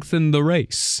strengthen the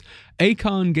race,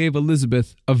 Akon gave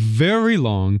Elizabeth a very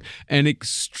long and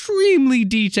extremely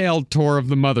detailed tour of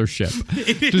the mothership.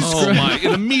 Oh my! It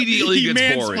immediately He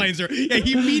gets boring. mansplains her. Yeah,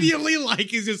 he immediately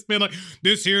he's just been like,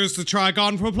 this here's the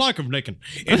trigon for Plakenflicken.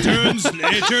 It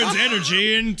turns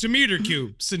energy into meter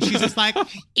cubes. And she's just like,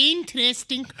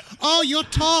 interesting. Oh, you're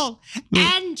tall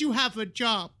and you have a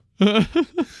job.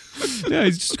 Yeah,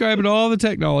 he's describing all the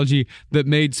technology that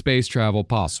made space travel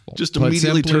possible. Just Put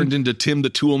immediately simply- turned into Tim the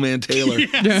Toolman Taylor.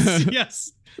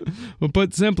 yes. Well,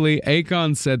 put simply,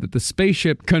 Akon said that the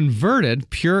spaceship converted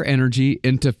pure energy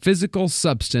into physical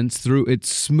substance through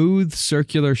its smooth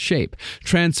circular shape,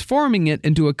 transforming it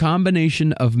into a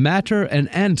combination of matter and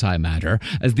antimatter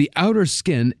as the outer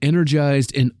skin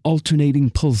energized in alternating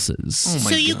pulses.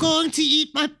 So you're going to eat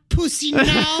my pussy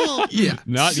now? Yeah.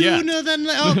 Not yet. Sooner than...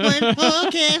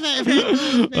 okay.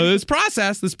 This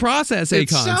process, It Akon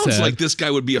sounds said. like this guy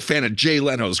would be a fan of Jay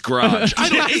Leno's Garage. I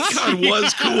know Akon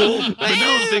was cool, but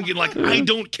now I'm thinking, like, I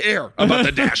don't care about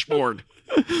the dashboard.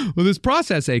 Well, this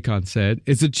process, Akon said,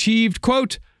 is achieved,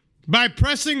 quote, By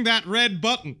pressing that red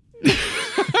button.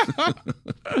 after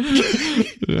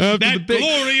That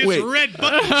glorious Wait. red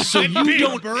button. So that you big,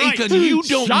 don't, bright, Akon, you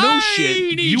don't know shit.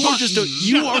 shiny, You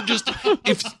are just,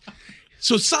 if,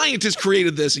 so scientists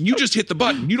created this and you just hit the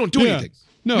button. You don't do Yeah. anything.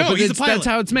 No, No, but he's the that's pilot.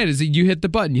 how it's made. Is that you hit the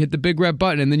button, you hit the big red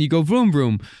button, and then you go vroom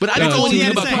vroom. But I don't know all he anything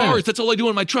had to about say. cars. That's all I do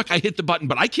in my truck. I hit the button,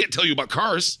 but I can't tell you about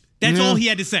cars. That's Yeah. all he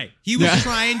had to say. He was Yeah.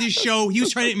 trying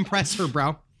to impress her,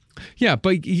 bro. Yeah,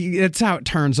 but that's how it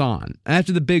turns on.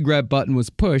 After the big red button was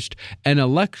pushed, an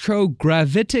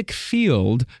electrogravitic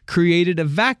field created a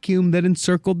vacuum that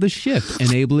encircled the ship,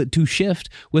 enabling it to shift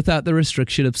without the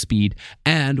restriction of speed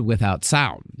and without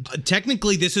sound.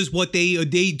 Technically, this is what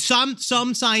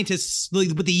some scientists, like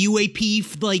what the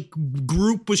UAP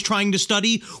group was trying to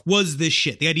study, was this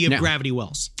shit, the idea of gravity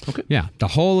wells. Okay. Yeah, the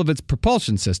whole of its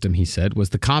propulsion system, he said, was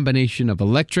the combination of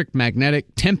electric,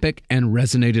 magnetic, tempic, and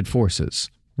resonated forces.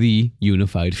 The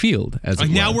unified field, as it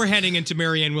were. Now we're heading into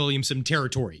Marianne Williamson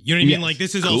territory. You know what I mean? Like,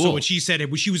 this is also what she said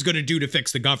what she was going to do to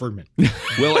fix the government.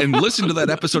 Well, and listen to that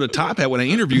episode of Top Hat when I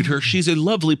interviewed her. She's a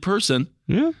lovely person.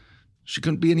 Yeah. She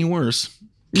couldn't be any worse.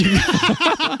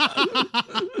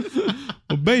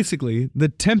 Well, basically, the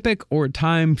tempic or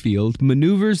time field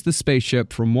maneuvers the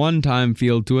spaceship from one time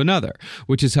field to another,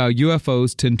 which is how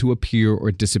UFOs tend to appear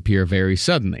or disappear very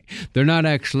suddenly. They're not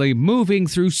actually moving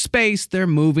through space, they're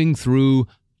moving through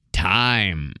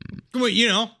time.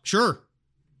 Well, sure.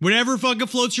 Whatever fucking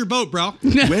floats your boat, bro. All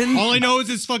I know is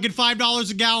it's fucking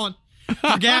 $5 a gallon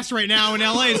for gas right now in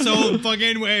LA. So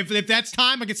fucking if that's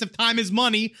time, I guess if time is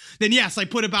money, then yes, I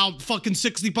put about fucking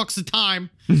 $60 a time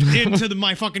into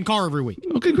my fucking car every week.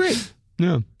 Okay, great.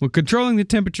 Yeah. Well, controlling the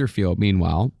temperature field,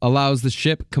 meanwhile, allows the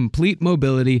ship complete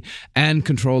mobility and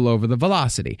control over the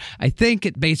velocity. I think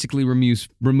it basically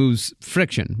removes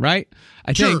friction, right?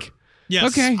 I think.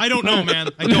 Yes. Okay. I don't know, man.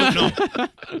 I don't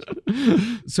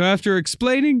know. So after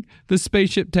explaining the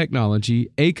spaceship technology,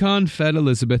 Akon fed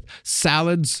Elizabeth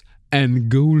salads and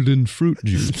golden fruit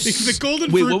juice. The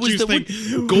golden fruit juice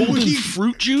thing. Golden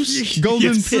fruit juice?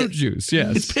 Golden fruit juice,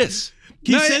 yes. It's piss.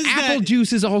 He says apple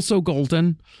juice is also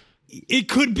golden. It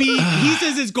could be. He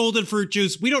says it's golden fruit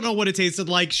juice. We don't know what it tasted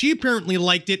like. She apparently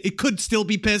liked it. It could still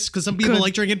be piss because some people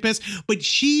like drinking piss. But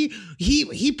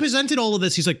he presented all of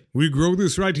this. He's like, we grow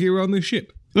this right here on the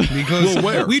ship because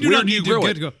where? We do Where not do you need grow to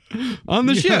it? go On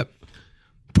the ship.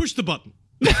 Push the button.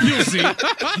 You'll see.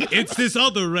 It's this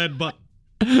other red button.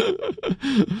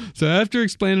 So after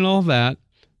explaining all that,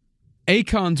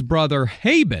 Akon's brother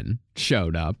Haben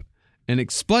showed up and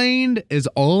explained, as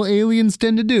all aliens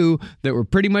tend to do, that we're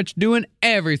pretty much doing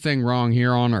everything wrong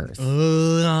here on Earth.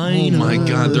 Oh my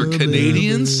God, they're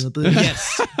Canadians?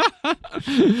 Yes.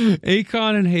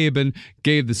 Akon and Haben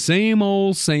gave the same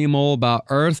old about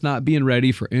Earth not being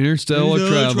ready for interstellar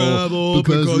travel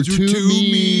because we're too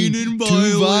mean and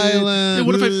violent. Yeah,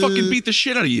 what if I fucking beat the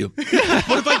shit out of you? What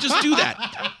if I just do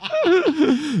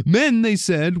that? Men, they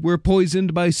said, were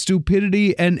poisoned by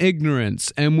stupidity and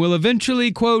ignorance and will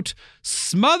eventually, quote,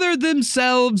 smother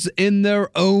themselves in their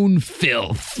own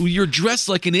filth. Well, you're dressed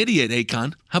like an idiot,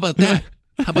 Akon. How about that?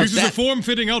 How about This is a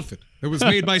form-fitting outfit that was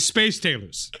made by space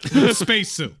tailors with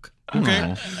space silk.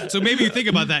 Okay, so maybe you think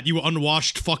about that, you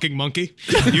unwashed fucking monkey.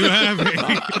 You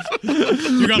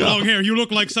got long hair. You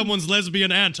look like someone's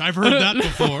lesbian aunt. I've heard that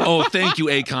before. Oh, thank you,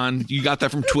 Akon. You got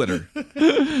that from Twitter.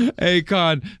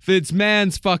 Akon, it's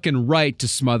man's fucking right to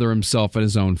smother himself in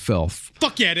his own filth.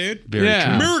 Fuck yeah, dude. Very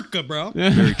true. America, bro.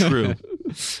 Very true.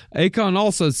 Akon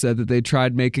also said that they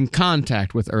tried making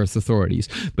contact with Earth authorities,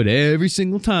 but every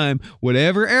single time,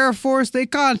 whatever Air Force they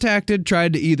contacted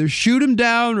tried to either shoot them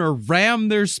down or ram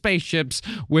their spaceships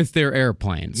with their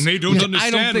airplanes. They don't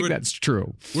understand. I don't think that's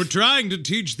true. We're trying to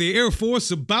teach the Air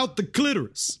Force about the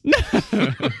clitoris.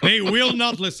 They will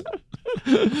not listen.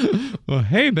 Well,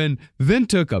 Haben then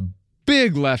took a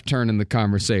big left turn in the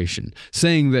conversation,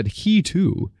 saying that he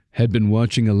too had been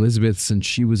watching Elizabeth since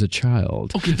she was a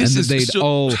child, okay, and that they'd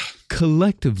all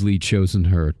collectively chosen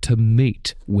her to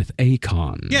mate with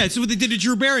Akon. Yeah, it's what they did to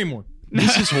Drew Barrymore.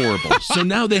 This is horrible. So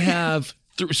now they have,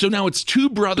 so now it's two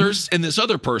brothers and this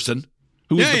other person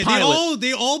who is the pilot.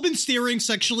 They all been staring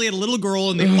sexually at a little girl,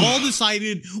 and they all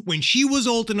decided when she was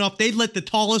old enough, they'd let the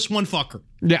tallest one fuck her.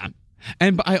 Yeah,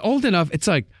 and by old enough, it's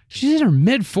like she's in her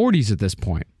mid-40s at this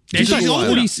point. She's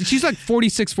like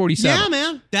 46, 47. Yeah,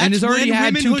 man. And has already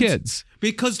had two kids.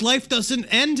 Because life doesn't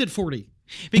end at 40.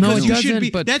 Because you should be.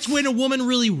 That's when a woman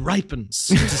really ripens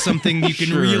into something you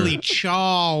can really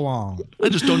chaw on. I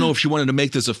just don't know if she wanted to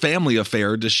make this a family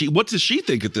affair. What does she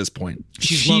think at this point?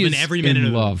 She's loving every minute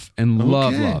of love and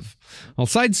love. I'll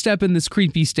sidestep in this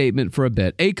creepy statement for a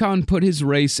bit. Akon put his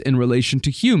race in relation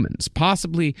to humans,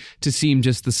 possibly to seem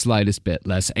just the slightest bit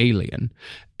less alien.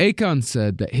 Akon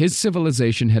said that his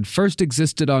civilization had first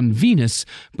existed on Venus,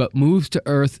 but moved to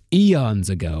Earth eons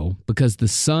ago because the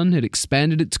sun had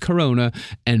expanded its corona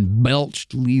and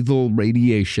belched lethal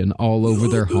radiation all over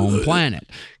their home planet,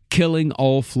 killing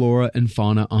all flora and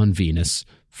fauna on Venus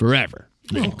forever.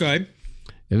 Okay.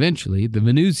 Eventually, the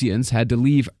Venusians had to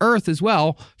leave Earth as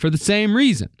well for the same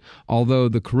reason, although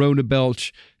the corona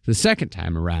belch the second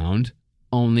time around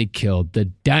only killed the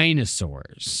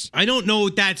dinosaurs. I don't know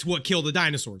if that's what killed the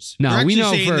dinosaurs. No, They're we know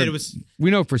actually saying for that it was.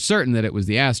 we know for certain that it was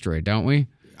the asteroid, don't we?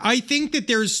 I think that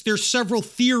there's several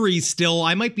theories still.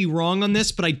 I might be wrong on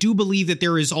this, but I do believe that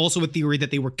there is also a theory that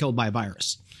they were killed by a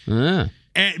virus.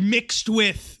 Mixed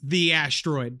with the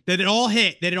asteroid, that it all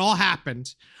hit, that it all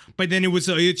happened, but then it was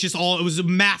a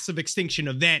massive extinction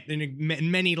event in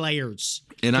many layers.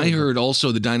 And I heard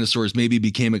also the dinosaurs maybe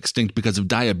became extinct because of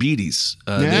diabetes.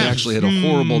 They actually had a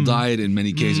horrible diet in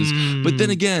many cases. But then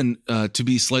again, to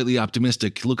be slightly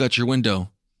optimistic, look out your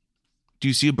window. Do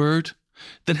you see a bird?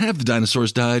 Then have the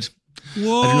dinosaurs died?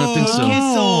 Whoa, I do not think so.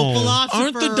 Philosopher.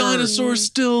 Aren't the dinosaurs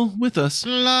still with us?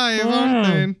 Alive,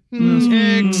 aren't they?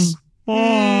 Eggs.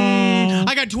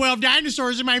 I got 12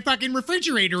 dinosaurs in my fucking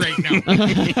refrigerator right now.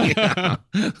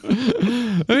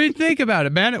 I mean, think about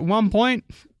it, man. At one point,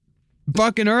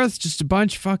 fucking Earth's just a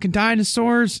bunch of fucking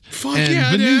dinosaurs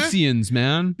and Venusians,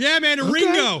 man. Yeah, man, and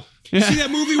Ringo. You see that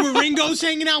movie where Ringo's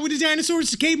hanging out with his dinosaurs,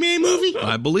 the caveman movie?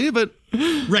 I believe it.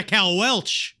 Raquel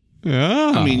Welch.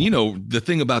 Yeah. I mean, you know, the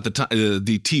thing about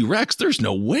the T-Rex, there's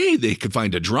no way they could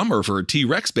find a drummer for a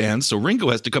T-Rex band, so Ringo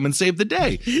has to come and save the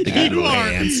day. You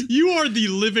are the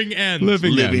living end.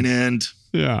 Living end.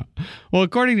 Yeah. Well,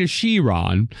 according to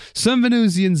Chiron, some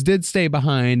Venusians did stay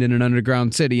behind in an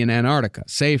underground city in Antarctica,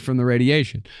 safe from the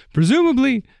radiation.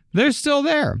 Presumably, they're still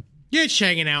there. Yeah, it's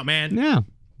hanging out, man. Yeah.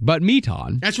 But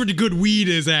Meton. That's where the good weed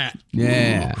is at.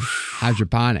 Yeah.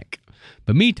 Hydroponic.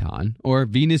 But Meton, or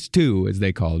Venus 2 as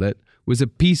they called it, was a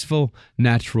peaceful,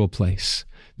 natural place.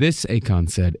 This, Akon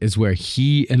said, is where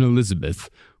he and Elizabeth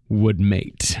would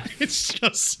mate. It's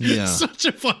just such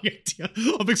a fun idea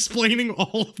of explaining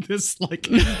all of this, like,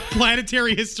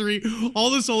 planetary history, all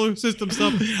the solar system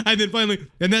stuff, and then finally,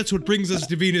 and that's what brings us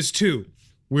to Venus 2,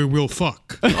 where we'll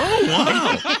fuck. Oh,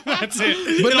 wow. That's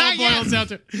it. But it not all boils yet.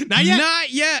 down to Not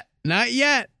yet. Not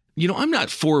yet. You know, I'm not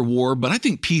for war, but I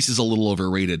think peace is a little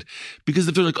overrated because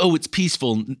if they're like, oh, it's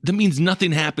peaceful, that means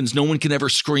nothing happens. No one can ever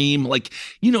scream. Like,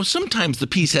 you know, sometimes the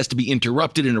peace has to be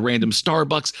interrupted in a random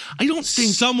Starbucks. I don't think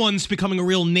someone's becoming a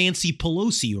real Nancy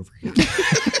Pelosi over here.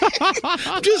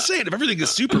 I'm just saying, if everything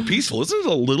is super peaceful, isn't it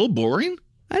a little boring?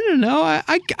 I don't know.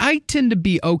 I tend to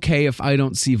be okay if I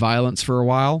don't see violence for a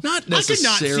while. Not I could not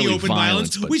necessarily see open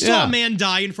violence. but We saw a man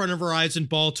die in front of our eyes in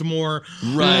Baltimore.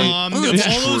 Right. All That's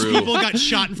those true. people got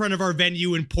shot in front of our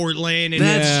venue in Portland. And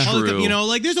That's all true. You know,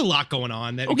 like there's a lot going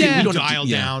on that we we don't dial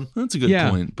down. That's a good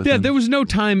point. But there was no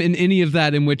time in any of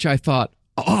that in which I thought,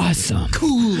 awesome.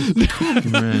 Cool. Like,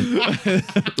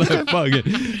 fuck it.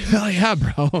 Hell yeah,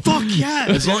 bro. Fuck yeah.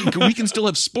 as long we can still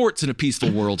have sports in a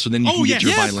peaceful world, so then you can get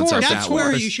your violence out That's that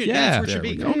where way. you should. Yeah. That's where it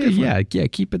should be. Okay, Yeah,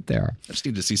 keep it there. I just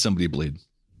need to see somebody bleed.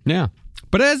 Yeah.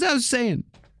 But as I was saying,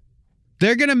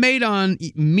 they're going to meet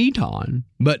on,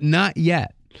 but not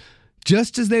yet.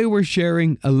 Just as they were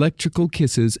sharing electrical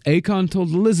kisses, Akon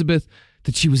told Elizabeth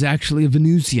that she was actually a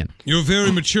Venusian. You're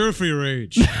very mature for your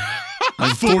age.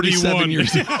 I'm 47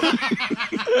 years old.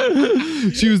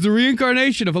 She was the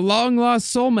reincarnation of a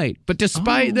long-lost soulmate. But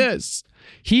despite this,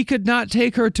 he could not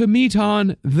take her to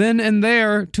Meton then and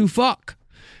there to fuck.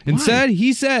 Instead,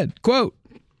 he said, quote,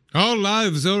 Our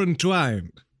lives are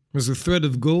entwined as a thread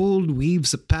of gold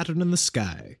weaves a pattern in the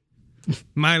sky.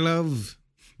 My love,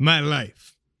 my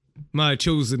life, my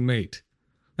chosen mate.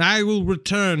 I will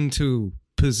return to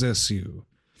possess you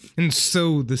and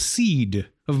sow the seed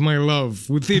of my love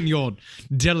within your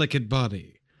delicate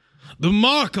body. The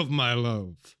mark of my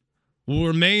love will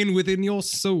remain within your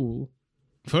soul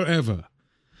forever.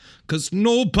 'Cause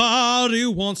nobody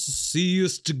wants to see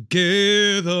us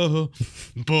together,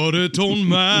 but it don't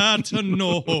matter,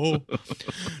 no.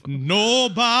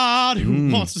 Nobody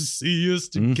wants to see us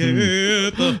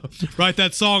together. Write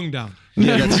that song down.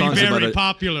 Yeah, that It'll song's be about very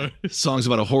popular. Songs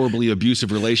about a horribly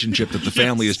abusive relationship that the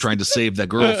family is trying to save that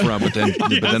girl from, but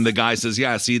then the guy says,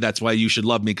 "Yeah, see, that's why you should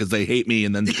love me because they hate me,"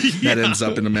 and then that ends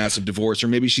up in a massive divorce, or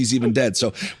maybe she's even dead.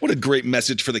 So, what a great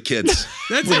message for the kids!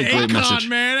 That's what an a great Akon, message.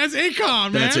 man. That's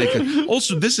Akon, man. That's Akon.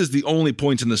 Also, this is the only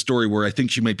point in the story where I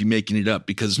think she might be making it up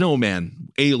because no man,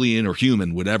 alien or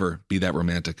human, would ever be that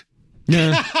romantic.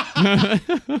 You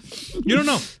don't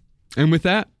know. And with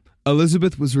that,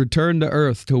 Elizabeth was returned to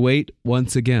Earth to wait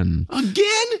once again.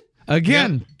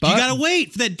 Again? But You gotta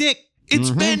wait for that dick. It's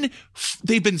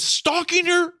they've been stalking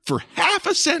her for half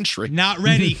a century. Not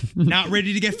ready. Not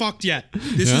ready to get fucked yet.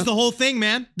 This is the whole thing,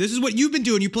 man. This is what you've been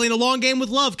doing. You're playing a long game with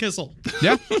love, Kissel.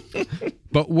 Yeah.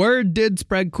 But word did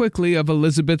spread quickly of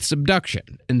Elizabeth's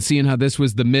abduction. And seeing how this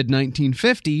was the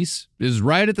mid-1950s, is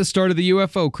right at the start of the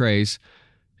UFO craze,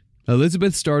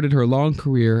 Elizabeth started her long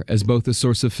career as both a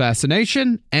source of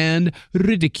fascination and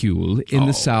ridicule in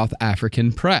the South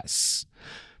African press.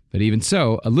 But even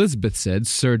so, Elizabeth said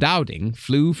Sir Dowding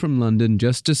flew from London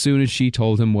just as soon as she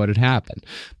told him what had happened.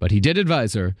 But he did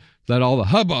advise her, let all the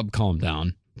hubbub calm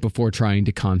down before trying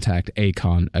to contact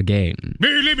Akon again.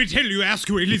 Let me tell you, ask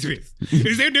you, Elizabeth,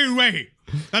 is there no way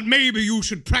that maybe you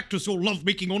should practice your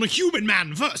lovemaking on a human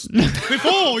man first,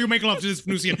 before you make love to this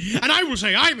Venusian? And I will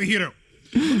say, I'm a hero.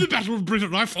 In the Battle of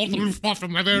Britain, I fought the Luftwaffe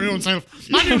my very own self.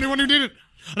 I'm the only one who did it.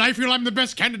 And I feel I'm the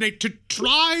best candidate to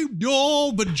try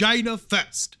your vagina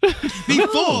first,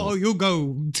 before you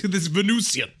go to this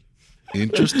Venusian.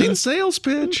 Interesting sales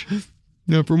pitch.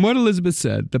 Now, from what Elizabeth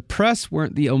said, the press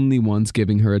weren't the only ones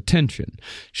giving her attention.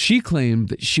 She claimed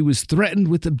that she was threatened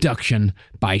with abduction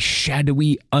by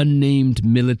shadowy, unnamed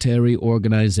military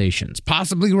organizations,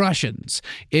 possibly Russians,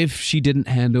 if she didn't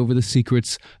hand over the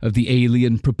secrets of the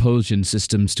alien propulsion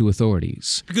systems to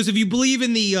authorities. Because if you believe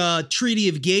in the Treaty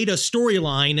of Gaeta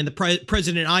storyline and the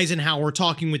President Eisenhower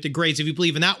talking with the Greys, if you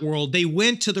believe in that world, they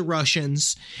went to the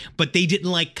Russians, but they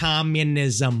didn't like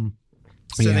communism.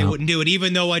 So they wouldn't do it,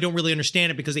 even though I don't really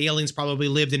understand it, because the aliens probably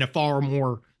lived in a far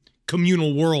more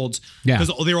communal world,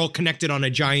 because they're all connected on a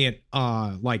giant,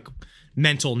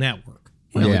 mental network.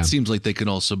 Well, it seems like they could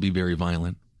also be very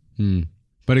violent.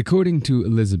 But according to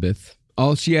Elizabeth,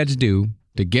 all she had to do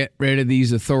to get rid of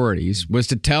these authorities was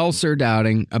to tell Sir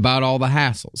Dowding about all the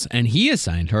hassles, and he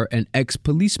assigned her an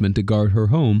ex-policeman to guard her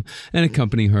home and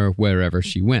accompany her wherever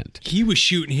she went. He was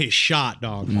shooting his shot,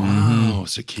 dog. Wow,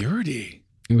 security.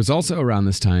 It was also around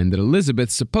this time that Elizabeth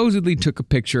supposedly took a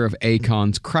picture of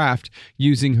Akon's craft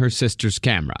using her sister's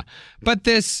camera. But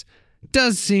this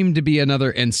does seem to be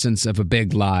another instance of a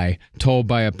big lie told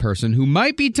by a person who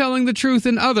might be telling the truth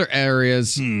in other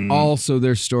areas. Also,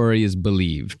 their story is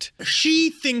believed. She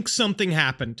thinks something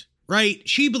happened, right?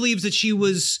 She believes that she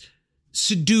was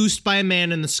seduced by a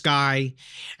man in the sky,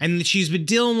 and that she's been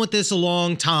dealing with this a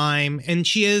long time, and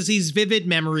she has these vivid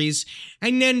memories,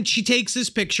 and then she takes this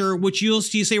picture, which you'll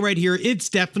see say right here, it's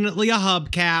definitely a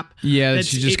hubcap. Yeah,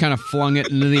 she just kind of flung it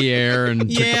into the air and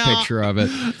took a picture of it.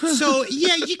 So,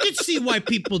 yeah, you could see why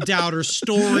people doubt her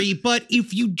story, but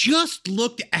if you just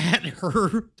looked at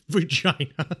her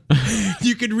vagina,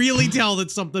 you could really tell that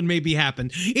something maybe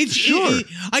happened.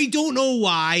 I don't know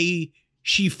why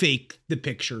she faked the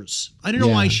pictures. I don't know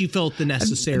why she felt the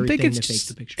necessary thing to fake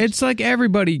the pictures. It's like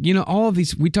everybody, all of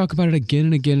these, we talk about it again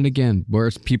and again and again, where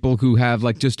it's people who have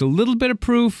like just a little bit of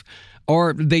proof,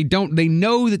 or they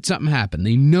know that something happened.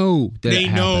 They know that it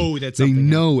happened. They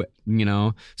know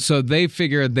it, So they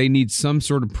figure they need some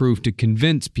sort of proof to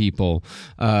convince people,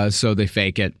 so they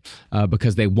fake it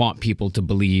because they want people to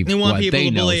believe what they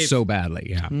know so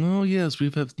badly. Yeah. Oh, yes,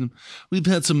 we've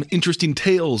had some interesting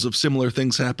tales of similar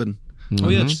things happen. Oh,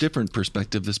 yeah, it's a different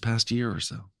perspective this past year or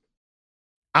so.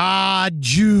 Ah,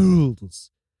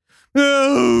 Jules.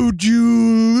 Oh,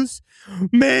 Jules.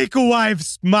 Make a wife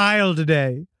smile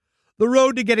today. The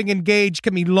road to getting engaged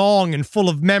can be long and full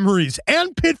of memories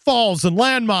and pitfalls and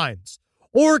landmines.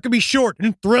 Or it can be short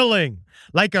and thrilling,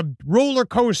 like a roller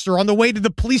coaster on the way to the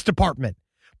police department.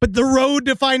 But the road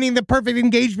to finding the perfect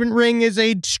engagement ring is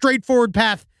a straightforward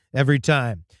path every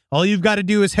time. All you've got to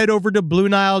do is head over to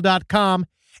BlueNile.com,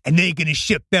 and they're going to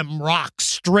ship them rocks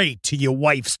straight to your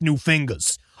wife's new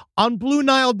fingers. On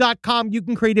BlueNile.com, you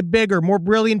can create a bigger, more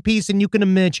brilliant piece than you can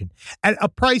imagine at a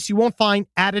price you won't find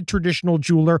at a traditional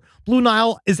jeweler. Blue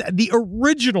Nile is the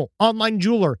original online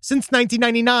jeweler since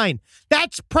 1999.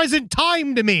 That's present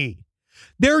time to me.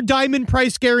 Their diamond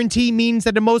price guarantee means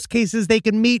that in most cases, they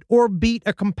can meet or beat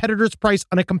a competitor's price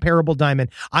on a comparable diamond.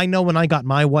 I know when I got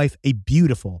my wife a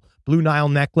beautiful Blue Nile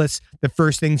necklace, the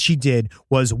first thing she did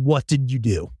was, "What did you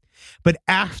do?" But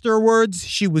afterwards,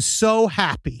 she was so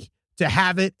happy to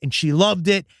have it, and she loved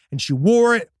it, and she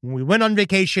wore it when we went on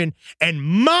vacation, and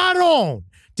Maron,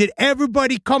 did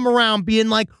everybody come around being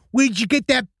like, "Where'd you get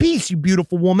that piece, you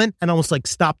beautiful woman?" And I was like,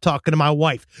 "Stop talking to my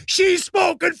wife. She's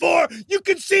spoken for. You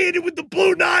can see it with the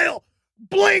Blue Nile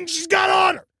bling she's got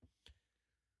on her."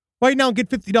 Right now, get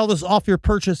 $50 off your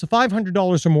purchase of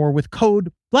 $500 or more with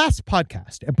code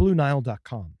LASTPODCAST at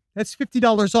BlueNile.com. That's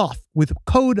 $50 off with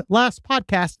code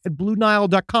LASTPODCAST at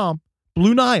BlueNile.com.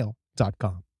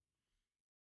 BlueNile.com.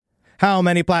 How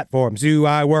many platforms do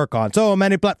I work on? So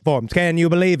many platforms. Can you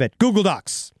believe it? Google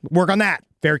Docs. Work on that.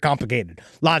 Very complicated.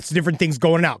 Lots of different things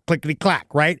going out. Clickety-clack,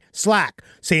 right? Slack.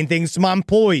 Saying things to my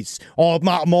employees. All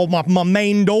my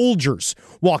main dolgers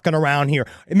walking around here.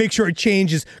 And make sure it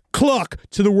changes cluck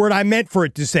to the word I meant for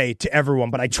it to say to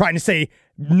everyone, but I try to say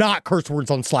not curse words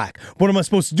on Slack. What am I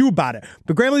supposed to do about it?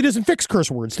 But Grammarly doesn't fix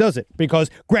curse words, does it? Because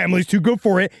Grammarly's too good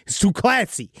for it. It's too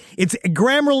classy.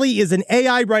 Grammarly is an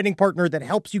AI writing partner that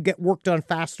helps you get work done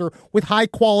faster with high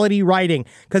quality writing.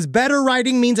 Because better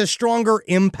writing means a stronger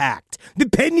impact. The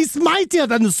pen is mightier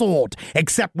than the sword,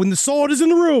 except when the sword is in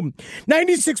the room.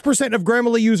 96% of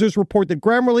Grammarly users report that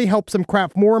Grammarly helps them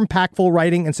craft more impactful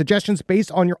writing and suggestions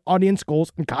based on your audience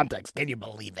goals and context. Can you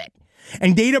believe it?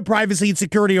 And data privacy and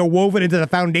security are woven into the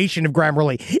foundation of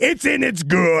Grammarly. It's in its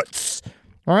guts.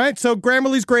 All right, so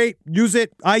Grammarly's great. Use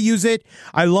it. I use it.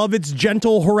 I love its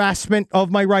gentle harassment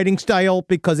of my writing style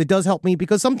because it does help me,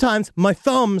 because sometimes my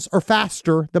thumbs are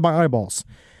faster than my eyeballs.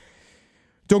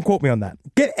 Don't quote me on that.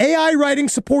 Get AI writing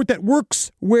support that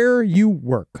works where you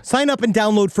work. Sign up and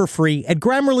download for free at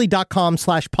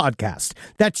Grammarly.com/podcast.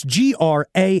 That's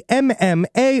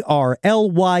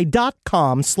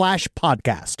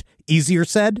GRAMMARLY.com/podcast. Easier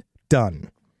said,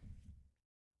 done.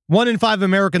 1 in 5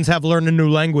 Americans have learned a new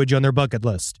language on their bucket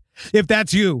list. If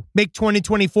that's you, make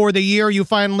 2024 the year you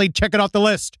finally check it off the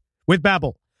list with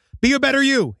Babbel. Be a better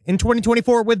you in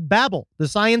 2024 with Babbel, the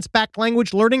science-backed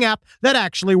language learning app that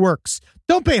actually works.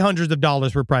 Don't pay hundreds of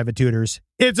dollars for private tutors.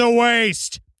 It's a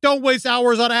waste. Don't waste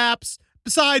hours on apps.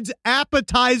 Besides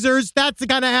appetizers, that's the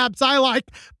kind of apps I like.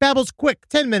 Babbel's quick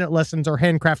 10-minute lessons are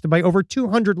handcrafted by over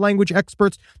 200 language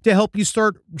experts to help you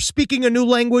start speaking a new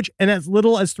language in as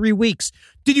little as 3 weeks.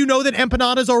 Did you know that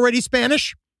empanada is already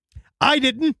Spanish? I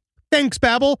didn't. Thanks,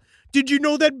 Babbel. Did you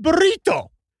know that burrito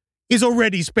is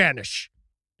already Spanish?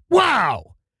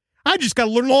 Wow. I just got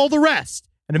to learn all the rest.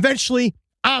 And eventually,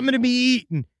 I'm going to be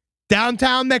eating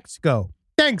downtown Mexico.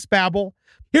 Thanks, Babbel.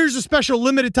 Here's a special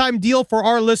limited time deal for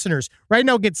our listeners. Right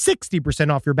now, get 60%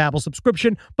 off your Babbel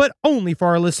subscription, but only for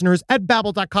our listeners at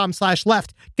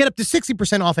Babbel.com/left. Get up to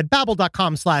 60% off at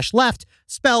Babbel.com/left,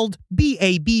 spelled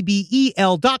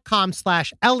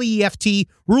BABBEL.com/LEFT.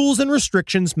 Rules and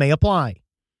restrictions may apply.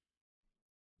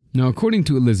 Now, according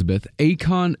to Elizabeth,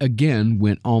 Akon again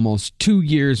went almost 2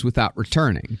 years without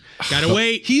returning. Gotta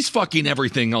wait. He's fucking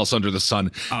everything else under the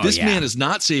sun. This man is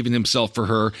not saving himself for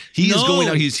her. He is going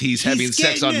out. He's having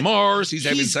sex on Mars.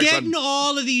 He's getting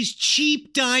all of these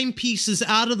cheap dime pieces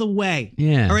out of the way.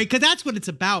 Yeah. All right, because that's what it's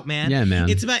about, man. Yeah, man.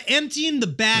 It's about emptying the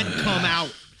bad cum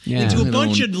out. Yeah. Into a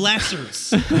bunch of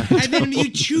lessers. And then you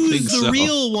choose the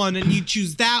real one, and you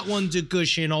choose that one to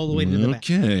cushion all the way to the back.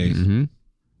 Okay. Mm-hmm.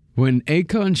 When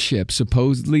Akon's ship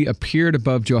supposedly appeared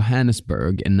above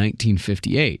Johannesburg in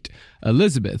 1958,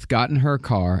 Elizabeth got in her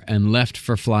car and left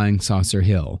for Flying Saucer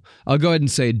Hill. I'll go ahead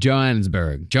and say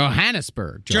Johannesburg.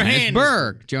 Johannesburg.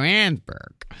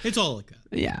 It's all like that.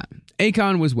 Yeah.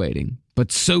 Akon was waiting,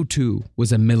 but so too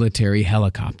was a military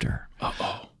helicopter.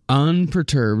 Uh-oh.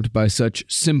 Unperturbed by such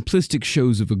simplistic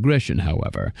shows of aggression,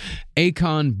 however,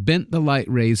 Akon bent the light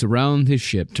rays around his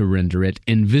ship to render it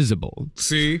invisible.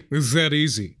 See? It's that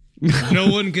easy. No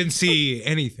one can see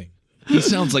anything. He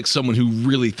sounds like someone who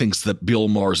really thinks that Bill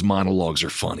Maher's monologues are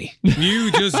funny.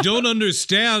 You just don't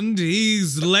understand.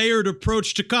 He's layered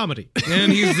approach to comedy,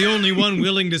 and he's the only one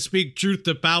willing to speak truth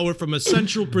to power from a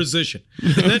central position.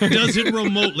 That doesn't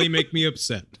remotely make me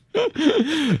upset.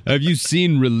 Have you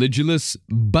seen Religulous?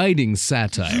 Biting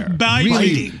satire.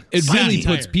 Biting. It really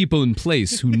Satire. puts people in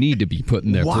place who need to be put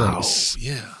in their place.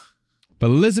 Yeah. But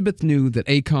Elizabeth knew that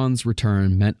Akon's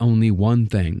return meant only one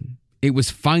thing. It was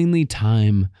finally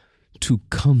time to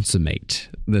consummate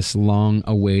this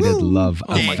long-awaited love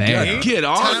Oh my affair. God. Get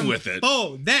on with it.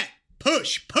 Oh, that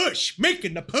push,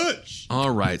 making the push. All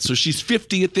right. So she's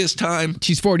 50 at this time.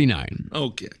 She's 49.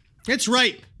 Okay. That's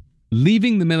right.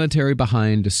 Leaving the military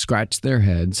behind to scratch their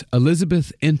heads,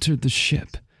 Elizabeth entered the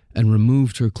ship and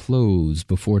removed her clothes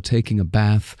before taking a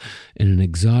bath in an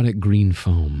exotic green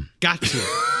foam. Got to.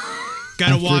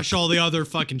 Gotta wash all the other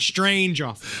fucking strange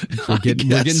off. We're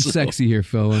getting sexy here,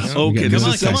 fellas. Okay, Come this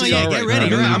Come is on, sexy. yeah, All get right.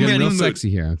 ready. All right. I'm getting ready. real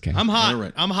sexy here. Okay. I'm hot. All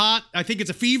right. I'm hot. I think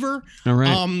it's a fever. All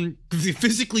right.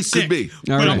 Physically sick. be.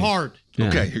 But All I'm right. hard. Yeah.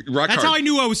 Okay. Rock That's hard. how I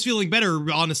knew I was feeling better,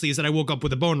 honestly, is that I woke up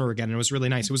with a boner again, and it was really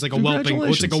nice. It was like a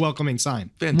welcoming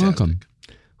sign. Fantastic. Welcome.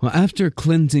 Well, after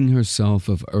cleansing herself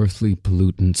of earthly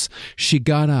pollutants, she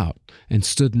got out and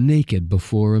stood naked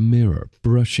before a mirror,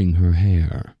 brushing her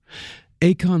hair.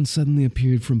 Akon suddenly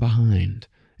appeared from behind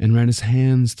and ran his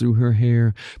hands through her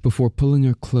hair before pulling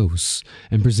her close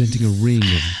and presenting a ring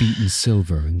of beaten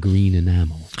silver and green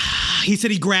enamel. He said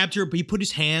he grabbed her, but he put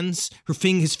his hands,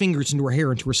 his fingers into her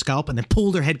hair, into her scalp, and then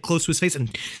pulled her head close to his face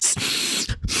and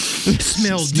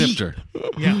smelled Sniffed deep. her.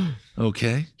 Yeah.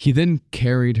 Okay. He then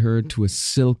carried her to a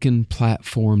silken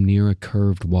platform near a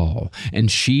curved wall, and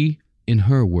she, in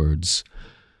her words,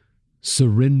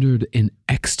 surrendered in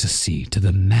ecstasy to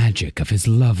the magic of his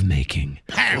lovemaking,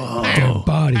 their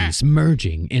bodies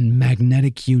merging in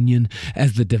magnetic union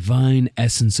as the divine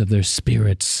essence of their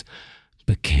spirits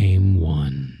became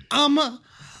one. I'ma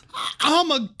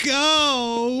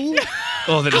go.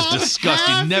 Oh, that is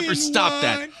disgusting. Never stop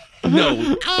that.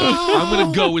 No, I'm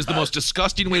going to go is the most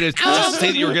disgusting way to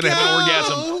say that you're going to have an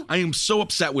orgasm. I am so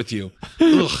upset with you.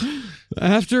 Ugh.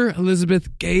 After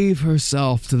Elizabeth gave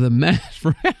herself to the man,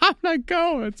 I'm gonna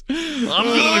go. It's awful.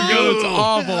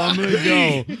 I'm gonna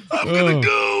go. I'm going to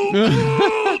go.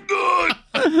 Oh,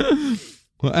 God.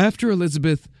 Well, after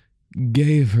Elizabeth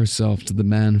gave herself to the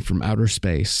man from outer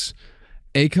space,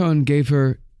 Akon gave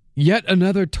her yet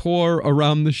another tour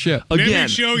around the ship. Let Again, me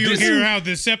show you here how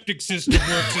the septic system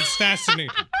works. It's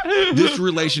fascinating. This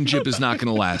relationship is not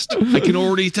going to last. I can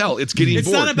already tell. It's getting bored.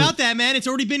 It's not about that, man. It's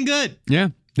already been good. Yeah.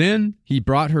 Then he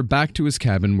brought her back to his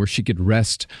cabin where she could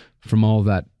rest from all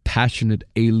that passionate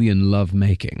alien love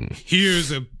making.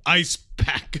 Here's a ice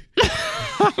pack.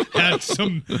 Had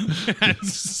some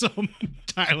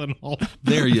Tylenol.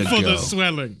 There you for go. the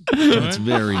swelling. That's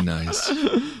very nice.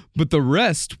 But the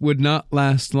rest would not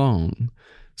last long.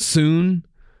 Soon,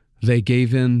 they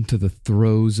gave in to the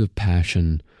throes of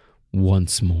passion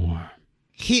once more.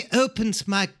 He opened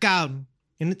my gown,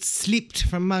 and it slipped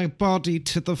from my body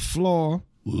to the floor.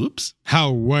 Whoops. How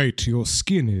white your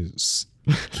skin is.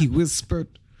 He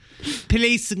whispered,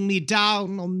 placing me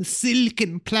down on the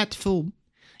silken platform,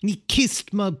 and he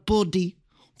kissed my body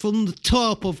from the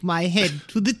top of my head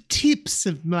to the tips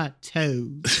of my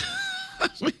toes.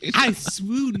 I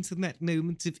swooned in that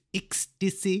moment of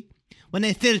ecstasy when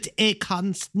I felt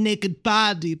Akon's naked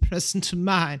body press into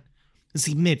mine as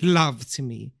he made love to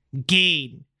me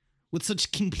again with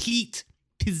such complete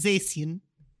possession.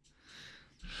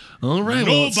 All right.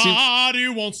 Well, Nobody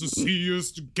wants to see us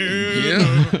together.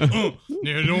 Yeah.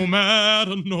 It don't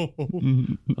matter, no.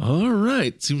 All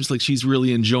right. Seems like she's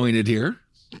really enjoying it here.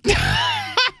 All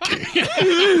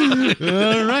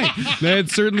right. That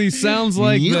certainly sounds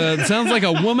like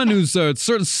a woman who's sort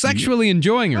of sexually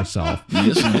enjoying herself.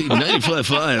 Yes, indeed.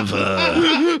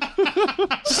 95.5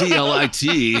 CLIT.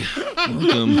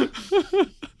 Welcome.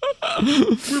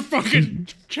 We're fucking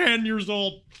 10 years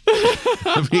old.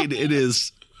 I mean, it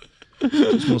is.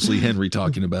 It's mostly Henry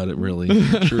talking about it, really.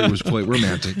 I'm sure it was quite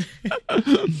romantic.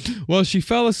 Well, she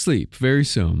fell asleep very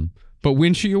soon, but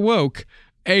when she awoke,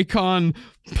 Akon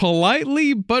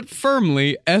politely but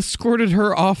firmly escorted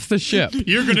her off the ship.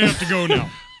 You're going to have to go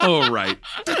now. All right.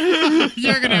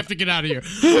 You're going to have to get out of here.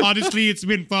 Honestly, it's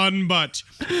been fun, but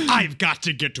I've got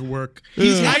to get to work.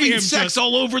 He's having sex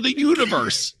all over the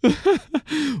universe.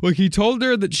 Well, he told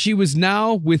her that she was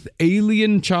now with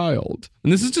alien child.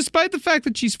 And this is despite the fact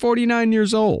that she's 49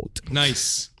 years old.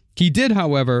 Nice. He did,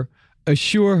 however,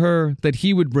 assure her that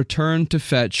he would return to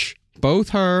fetch both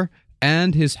her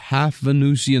and his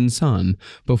half-Venusian son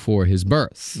before his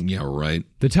birth. Yeah, right.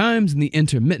 The times in the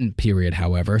intermittent period,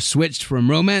 however, switched from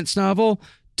romance novel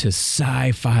to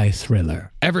sci-fi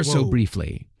thriller, ever so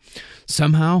briefly.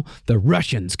 Somehow, the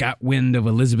Russians got wind of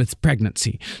Elizabeth's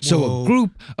pregnancy. So a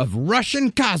group of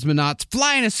Russian cosmonauts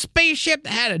flying a spaceship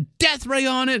that had a death ray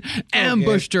on it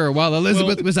ambushed her while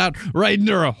Elizabeth was out riding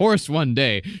her a horse one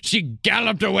day. She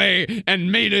galloped away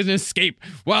and made an escape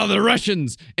while the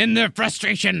Russians, in their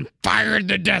frustration, fired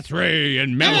the death ray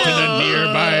and melted a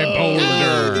nearby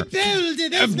boulder.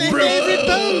 That's my favorite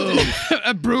boulder.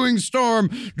 A brewing storm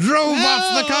drove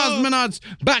off the cosmonauts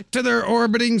back to their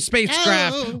orbiting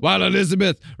spacecraft while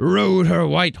Elizabeth rode her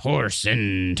white horse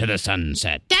into the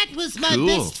sunset. That was my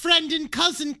best friend and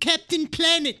cousin, Captain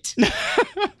Planet.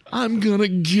 I'm gonna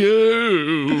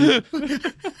go.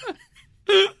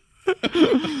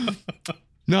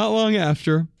 Not long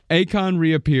after, Akon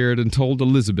reappeared and told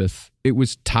Elizabeth it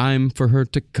was time for her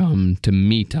to come to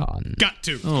Meton. Got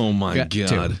to. Oh, my Got God.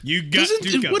 to. You got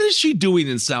to go. What is she doing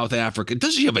in South Africa?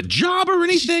 Does she have a job or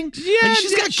anything? Yeah,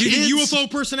 she's got She's kids. a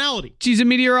UFO personality. She's a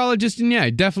meteorologist and,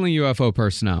 yeah, definitely UFO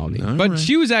personality. But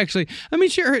she was actually, I mean,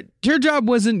 her job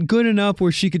wasn't good enough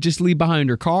where she could just leave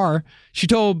behind her car. She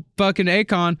told fucking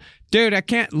Akon, dude, I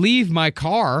can't leave my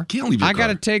car. Can't leave your I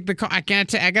gotta car. take the car. I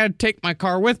gotta take my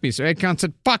car with me. So Akon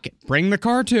said, fuck it. Bring the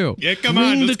car too. Yeah, come Bring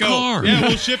on, let's the go. car. Yeah,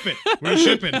 we'll ship it. We'll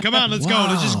ship it. Come on, let's go.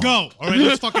 Let's just go. All right,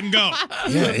 let's fucking go.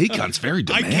 Yeah, Akon's very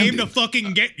I demanding. came to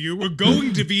fucking get you. We're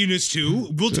going to Venus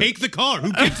too. We'll take the car.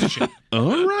 Who gives a shit?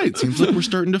 All right. Seems like we're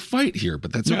starting to fight here,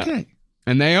 but that's okay.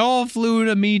 And they all flew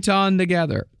to Meton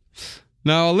together.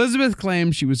 Now, Elizabeth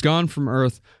claimed she was gone from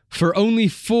Earth for only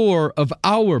 4 of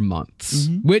our months,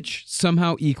 which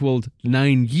somehow equaled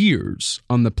 9 years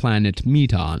on the planet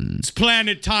Meton. It's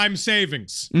planet time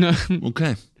savings.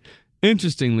 Okay.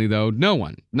 Interestingly, though, no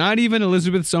one, not even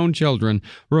Elizabeth's own children,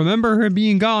 remember her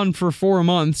being gone for 4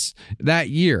 months that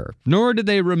year, nor did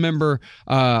they remember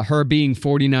her being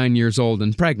 49 years old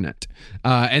and pregnant,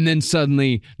 and then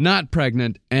suddenly not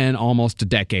pregnant and almost a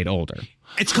decade older.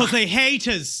 It's because they hate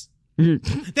us.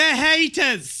 They're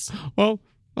haters. Well,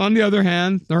 on the other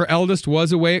hand, her eldest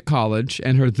was away at college,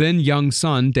 and her then young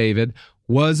son, David,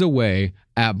 was away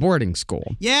at boarding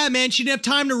school. Yeah, man, she didn't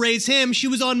have time to raise him. She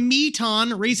was on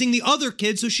Meton raising the other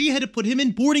kids, so she had to put him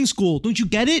in boarding school. Don't you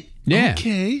get it? Yeah.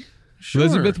 Okay. Sure.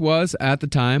 Elizabeth was, at the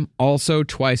time, also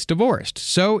twice divorced,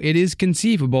 so it is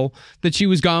conceivable that she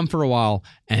was gone for a while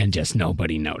and just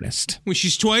nobody noticed. When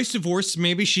she's twice divorced,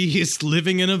 maybe she is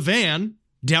living in a van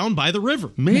down by the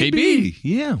river. Maybe.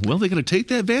 Yeah. Well, they're going to take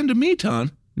that van to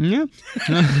Meton. Yeah.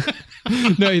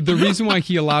 No, the reason why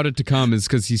he allowed it to come is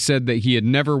because he said that he had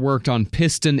never worked on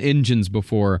piston engines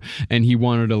before, and he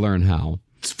wanted to learn how.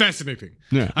 It's fascinating.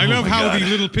 Yeah. I love how the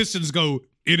little pistons go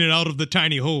in and out of the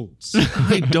tiny holes.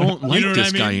 I don't like know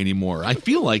this what I mean? guy anymore. I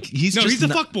feel like he's he's a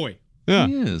fuckboy. Yeah.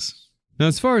 He is. Now,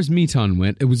 as far as Meton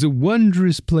went, it was a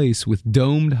wondrous place with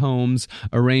domed homes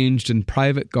arranged in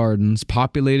private gardens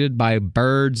populated by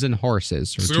birds and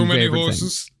horses. So many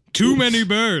horses. Too many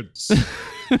birds.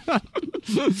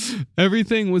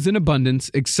 Everything was in abundance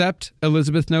except,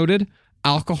 Elizabeth noted,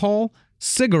 alcohol,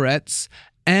 cigarettes,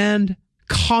 and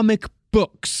comic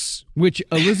books, which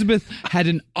Elizabeth had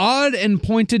an odd and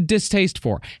pointed distaste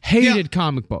for. Hated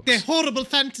comic books. They're horrible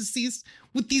fantasies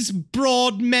with these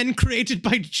broad men created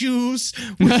by Jews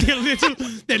with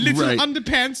their little Right.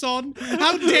 underpants on.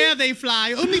 How dare they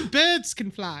fly? Only birds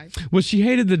can fly. Well, she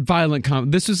hated the violent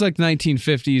This was like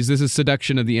 1950s. This is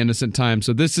Seduction of the Innocent Time.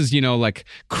 So this is, like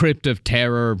Crypt of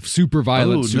Terror, super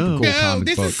violent, super cool No, comic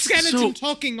this books. is skeleton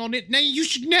talking on it. Now you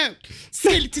should know.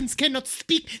 Skeletons cannot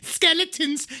speak.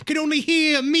 Skeletons can only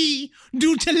hear me,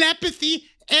 do telepathy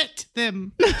at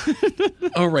them.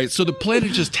 All right, so the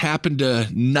planet just happened to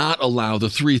not allow the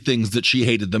 3 things that she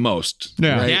hated the most.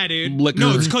 Yeah. right? Yeah, dude. Liquor,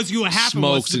 No, it's because you happened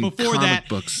smokes, and before comic that.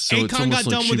 books. So it's Akon almost got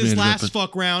like done she with his made it up, last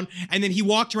fuck round, and then he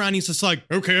walked around. He's just like,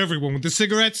 "Okay, everyone, with the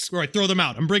cigarettes, all right, throw them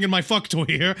out. I'm bringing my fuck toy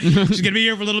here. She's gonna be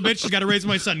here for a little bit. She's got to raise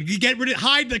my son. You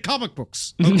hide the comic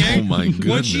books. Okay. Oh my goodness.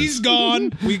 Once she's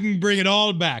gone, we can bring it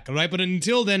all back. All right. But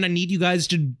until then, I need you guys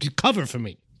to cover for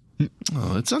me.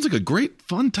 Oh, it sounds like a great,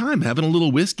 fun time. Having a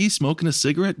little whiskey, smoking a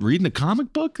cigarette, reading a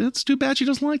comic book. That's too bad she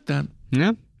doesn't like that.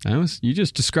 Yeah, you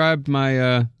just described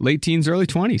my late teens, early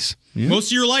 20s. Yeah. Most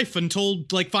of your life until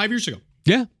like 5 years ago.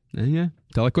 Yeah,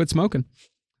 till I quit smoking.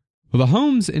 Well, the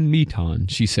homes in Meton,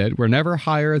 she said, were never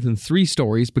higher than 3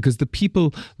 stories because the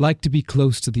people like to be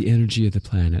close to the energy of the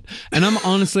planet. And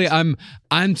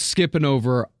I'm skipping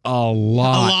over a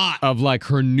lot of like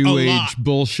her new age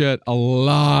bullshit. A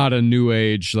lot of new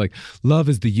age, like love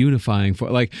is the unifying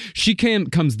force. Like she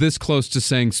comes this close to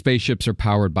saying spaceships are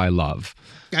powered by love.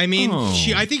 I mean,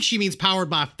 I think she means powered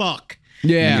by fuck.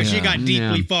 Yeah. She got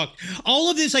deeply fucked. All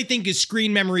of this, I think, is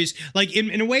screen memories. Like,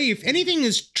 in a way, if anything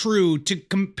is true, to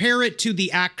compare it to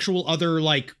the actual other,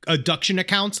 like, abduction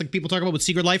accounts, like people talk about with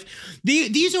Secret Life,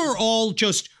 these are all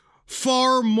just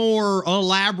far more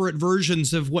elaborate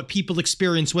versions of what people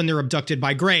experience when they're abducted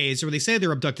by Greys, or they say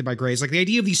they're abducted by Greys. Like the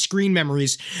idea of these screen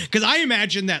memories, because I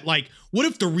imagine that, like, what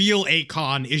if the real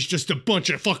Akon is just a bunch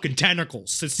of fucking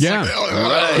tentacles? It's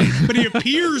but he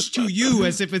appears to you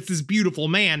as if it's this beautiful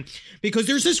man, because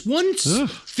there's this one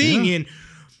thing in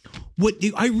what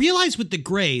I realize with the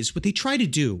Greys, what they try to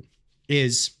do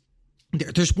is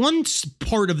there's one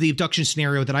part of the abduction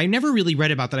scenario that I never really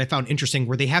read about that I found interesting,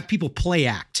 where they have people play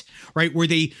act, right? Where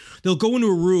they'll go into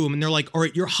a room and they're like, all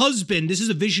right, your husband, this is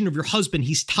a vision of your husband.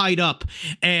 He's tied up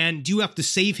and you have to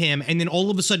save him. And then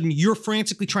all of a sudden you're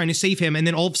frantically trying to save him. And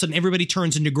then all of a sudden everybody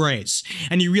turns into Greys,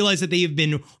 and you realize that they have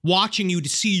been watching you to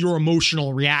see your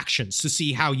emotional reactions, to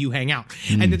see how you hang out.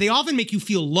 And that they often make you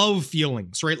feel love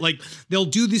feelings, right? Like they'll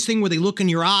do this thing where they look in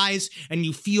your eyes and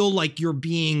you feel like you're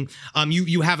being,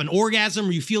 you have an orgasm,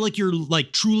 or you feel like you're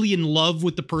like truly in love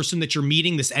with the person that you're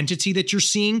meeting, this entity that you're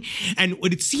seeing. And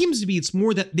what it seems to be, it's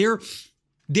more that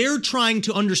they're trying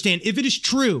to understand if it is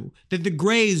true that the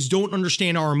Greys don't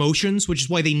understand our emotions, which is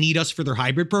why they need us for their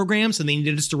hybrid programs and they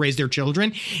need us to raise their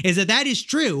children, is that is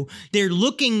true. They're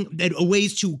looking at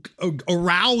ways to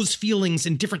arouse feelings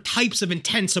and different types of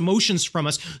intense emotions from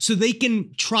us so they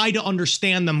can try to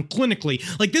understand them clinically.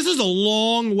 Like, this is a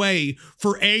long way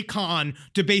for Akon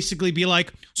to basically be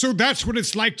like, so that's what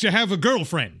it's like to have a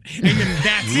girlfriend. And then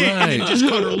that's it. And then just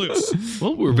cut her loose.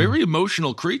 Well, we're very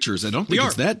emotional creatures. I don't think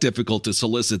it's that difficult to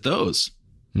solicit those.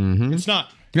 Mm-hmm. It's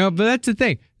not. No, but that's the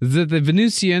thing. The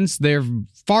Venusians, they're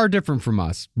far different from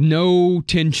us. No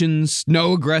tensions,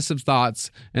 no aggressive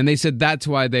thoughts. And they said that's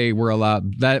why they were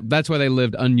allowed, that's why they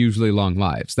lived unusually long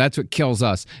lives. That's what kills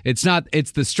us. It's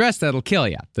the stress that'll kill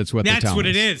you. That's what they're telling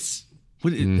us. That's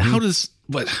what it is. How does,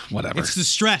 whatever. It's the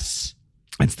stress.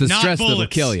 It's the Not stress that'll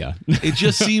bullets. kill you. It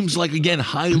just seems like, again,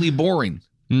 highly boring.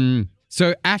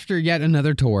 So after yet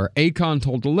another tour, Akon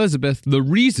told Elizabeth the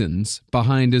reasons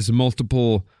behind his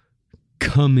multiple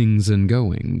comings and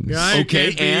goings. I Okay,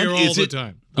 can't be and here all is the it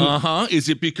time. Is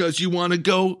it because you want to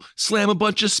go slam a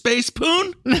bunch of space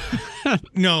poon?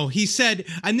 No, he said,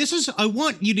 and this is, I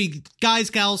want you to,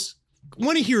 guys, gals, I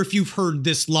want to hear if you've heard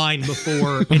this line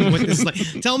before and what this is like.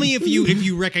 Tell me if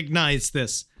you recognize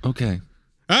this. Okay.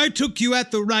 I took you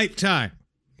at the right time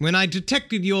when I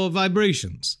detected your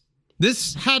vibrations.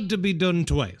 This had to be done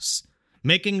twice.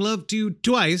 Making love to you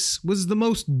twice was the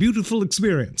most beautiful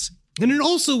experience. And it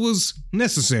also was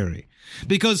necessary,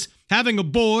 because having a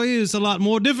boy is a lot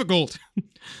more difficult.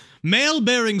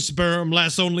 Male-bearing sperm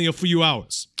lasts only a few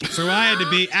hours, so I had to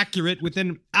be accurate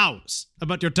within hours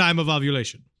about your time of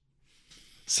ovulation.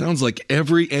 Sounds like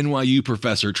every NYU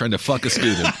professor trying to fuck a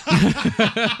student.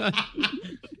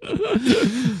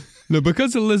 Now,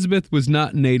 because Elizabeth was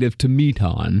not native to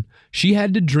Meton, she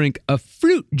had to drink a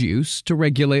fruit juice to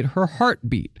regulate her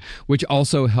heartbeat, which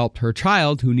also helped her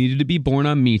child, who needed to be born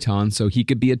on Meton so he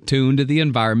could be attuned to the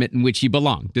environment in which he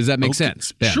belonged. Does that make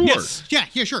sense, Ben? Sure. Yes. Yeah,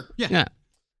 sure. Yeah.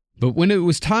 But when it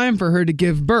was time for her to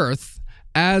give birth,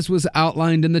 as was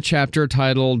outlined in the chapter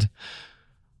titled,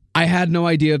 I had no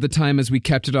idea of the time as we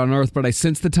kept it on earth, but I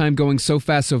sensed the time going so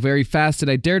fast, so very fast, that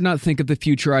I dared not think of the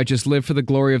future. I just lived for the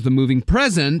glory of the moving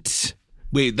present.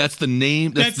 Wait, that's the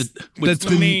name? That's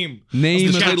the name. Name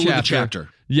of the of title the of the chapter.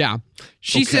 Yeah.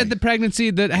 She said the pregnancy,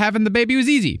 that having the baby was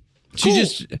easy. She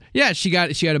she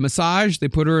had a massage. They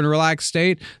put her in a relaxed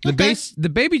state. The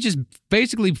baby just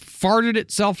basically farted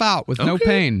itself out with no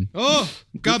pain. Oh,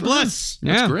 God bless.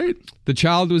 That's great. The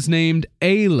child was named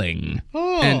Ailing.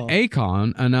 Oh. And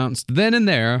Akon announced then and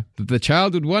there that the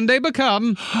child would one day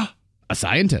become a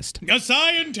scientist. A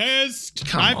scientist.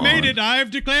 Come I've on. made it.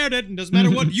 I've declared it. It doesn't matter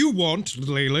what you want,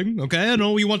 Lailing. Okay, I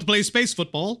know you want to play space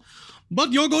football,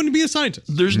 but you're going to be a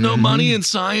scientist. There's no money in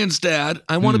science, Dad.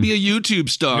 I want to be a YouTube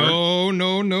star.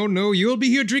 No. You'll be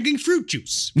here drinking fruit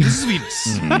juice. This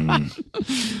is Venus.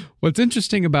 What's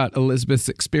interesting about Elizabeth's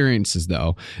experiences,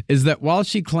 though, is that while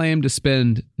she claimed to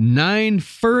spend 9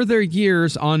 further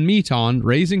years on Meton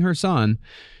raising her son,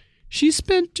 she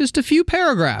spent just a few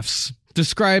paragraphs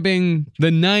describing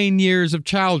the 9 years of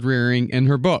child rearing in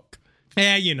her book.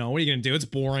 Yeah, what are you going to do? It's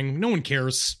boring. No one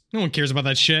cares. No one cares about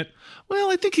that shit. Well,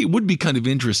 I think it would be kind of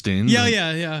interesting.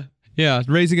 Yeah. Yeah,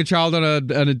 raising a child on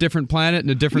a different planet in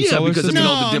a different solar because system.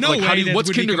 all the different, No like, way that what's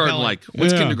would be kindergarten compelling. like?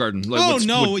 What's kindergarten like? Oh, What's,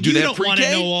 no, do you they have don't want to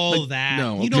pre-K? know all Like, of that.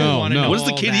 No, You don't want to know What does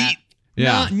the all kid that. eat?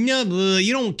 Yeah. No,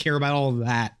 you don't care about all of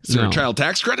that. Is there No. a child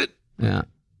tax credit? Yeah.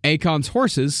 Akon's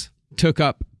horses took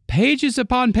up pages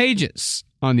upon pages,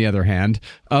 on the other hand,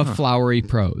 of flowery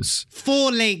prose.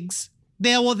 4 legs.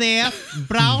 There were there.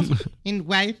 Brown and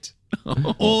white.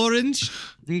 Orange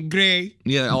and grey.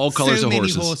 Yeah, all colors so of many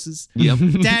horses. horses.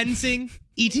 Yep. Dancing,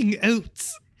 eating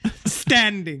oats,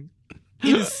 standing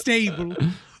in a stable.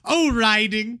 Oh,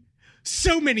 riding.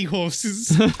 So many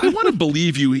horses. I want to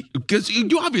believe you because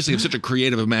you obviously have such a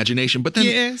creative imagination, but then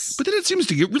Yes. it seems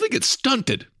to really get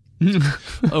stunted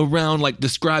around like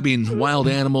describing wild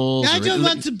animals. I or- don't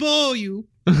want to bore you.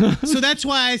 So that's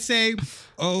why I say,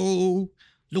 oh,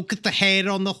 look at the hair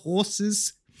on the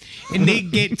horses. And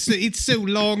it's so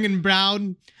long and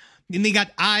brown. And they got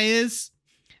eyes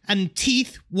and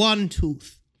teeth. 1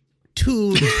 tooth,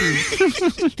 2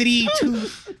 tooth, 3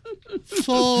 tooth,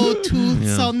 4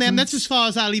 tooths on them. That's as far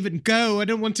as I'll even go. I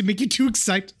don't want to make you too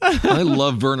excited. I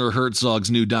love Werner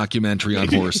Herzog's new documentary on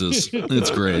horses.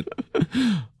 It's great.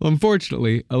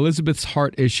 Unfortunately, Elizabeth's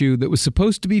heart issue that was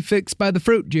supposed to be fixed by the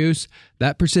fruit juice,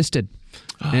 that persisted.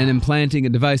 And implanting a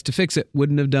device to fix it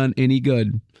wouldn't have done any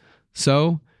good.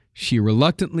 So she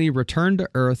reluctantly returned to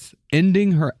Earth,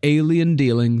 ending her alien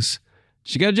dealings.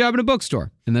 She got a job in a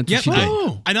bookstore, and that's what she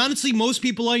did. And honestly, most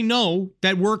people I know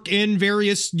that work in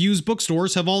various used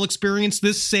bookstores have all experienced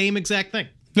this same exact thing.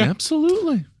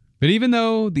 Absolutely. But even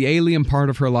though the alien part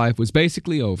of her life was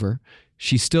basically over,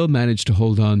 she still managed to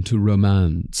hold on to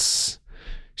romance.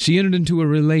 She entered into a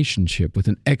relationship with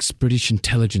an ex-British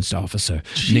intelligence officer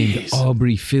named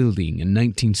Aubrey Fielding in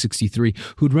 1963,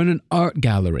 who'd run an art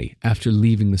gallery after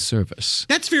leaving the service.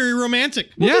 That's very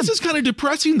romantic. Well, this is kind of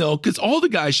depressing, though, because all the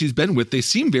guys she's been with, they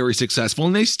seem very successful,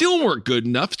 and they still weren't good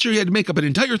enough. She had to make up an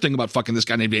entire thing about fucking this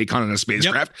guy named Akon in a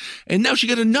spacecraft, and now she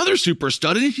got another super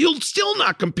stud, and he'll still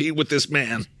not compete with this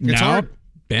man. It's hard.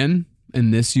 Ben,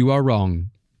 in this you are wrong.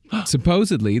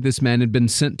 Supposedly, this man had been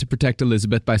sent to protect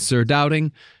Elizabeth by Sir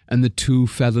Dowding, and the two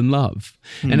fell in love.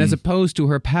 And as opposed to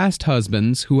her past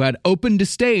husbands, who had open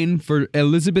disdain for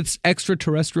Elizabeth's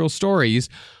extraterrestrial stories,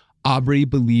 Aubrey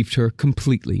believed her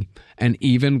completely and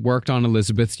even worked on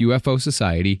Elizabeth's UFO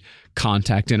society,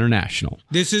 Contact International.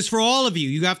 This is for all of you.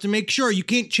 You have to make sure you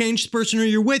can't change the person who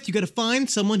you're with. You got to find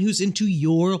someone who's into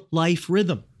your life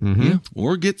rhythm. Yeah.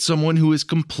 Or get someone who is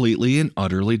completely and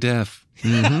utterly deaf.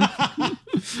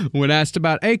 When asked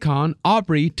about Akon,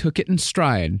 Aubrey took it in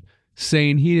stride,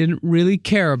 saying he didn't really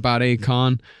care about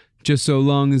Akon just so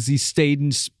long as he stayed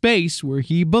in space where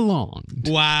he belonged.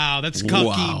 Wow, that's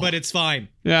cucky, but it's fine.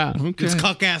 Yeah. Okay. It's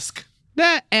cuck-esque.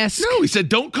 That-esque. No, he said,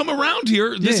 don't come around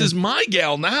here. This is my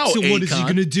gal now, So Akon. what is he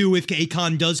going to do if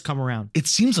Akon does come around? It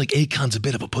seems like Akon's a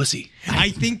bit of a pussy. I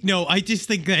just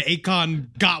think that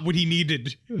Akon got what he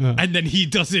needed, and then he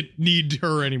doesn't need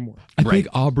her anymore. I think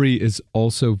Aubrey is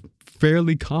also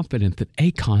fairly confident that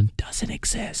Akon doesn't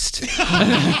exist.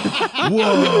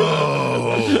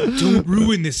 Whoa! Don't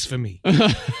ruin this for me.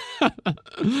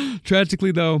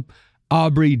 Tragically, though,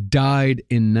 Aubrey died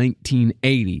in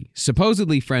 1980.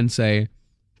 Supposedly, friends say,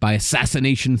 by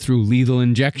assassination through lethal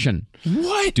injection.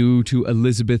 What? Due to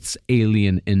Elizabeth's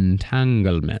alien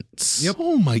entanglements. Yep.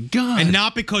 Oh, my God. And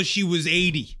not because she was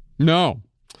 80. No.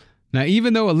 Now,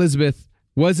 even though Elizabeth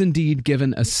was indeed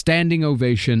given a standing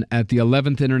ovation at the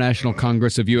 11th International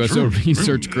Congress of USO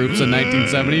Research Groups in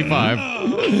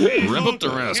 1975. Rev up the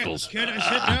rascals. Can I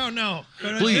sit down now?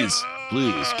 Please.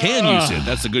 Can you sit?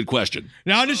 That's a good question.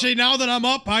 Now to say, now that I'm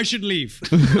up, I should leave.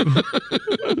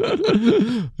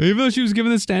 Even though she was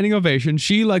given the standing ovation,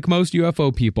 she, like most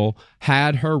UFO people,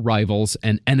 had her rivals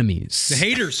and enemies. The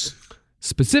haters.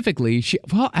 Specifically,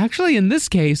 actually, in this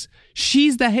case,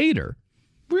 she's the hater.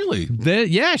 Really?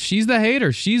 She's the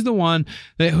hater. She's the one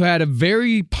who had a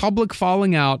very public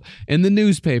falling out in the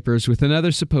newspapers with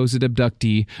another supposed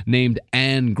abductee named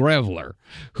Anne Grevler,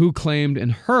 who claimed in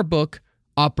her book,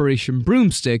 Operation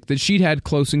Broomstick, that she'd had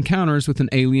close encounters with an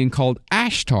alien called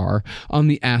Ashtar on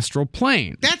the astral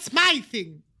plane. That's my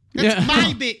thing. That's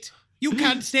my bit. You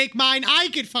can't take mine. I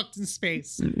get fucked in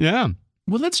space. Yeah.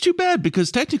 Well, that's too bad,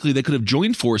 because technically they could have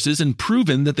joined forces and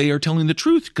proven that they are telling the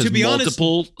truth, because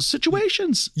multiple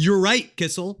situations. You're right,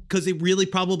 Kissel, because it really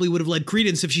probably would have led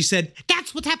credence if she said,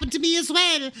 that's what happened to me as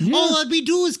well. Yeah. All we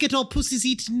do is get our pussies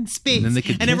eaten in space. And, then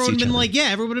everyone would have been like,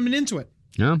 everyone would have been into it.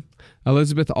 Yeah.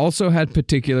 Elizabeth also had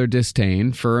particular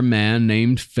disdain for a man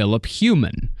named Philip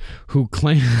Heumann, who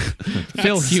claimed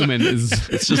Phil Heumann is...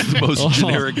 It's just the most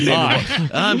generic name.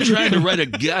 I'm trying to write a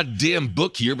goddamn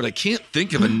book here, but I can't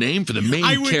think of a name for the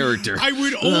main character. I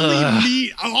will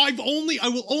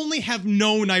only have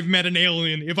known I've met an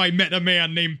alien if I met a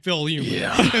man named Phil Heumann.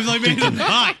 Yeah. If I met him,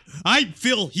 hi, I'm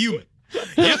Phil Heumann.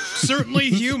 Yep,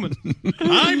 certainly human.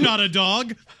 I'm not a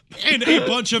dog. In a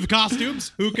bunch of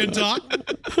costumes. Who can talk?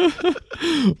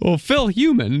 Well, Phil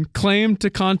Heumann claimed to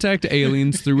contact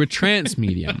aliens through a trance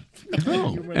medium.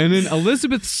 And in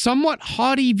Elizabeth's somewhat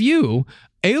haughty view,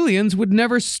 aliens would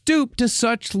never stoop to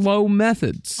such low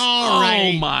methods. All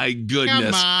right. Oh, my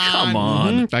goodness. Come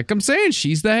on. Like I'm saying,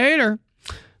 she's the hater.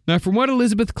 Now, from what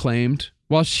Elizabeth claimed,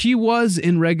 while she was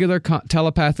in regular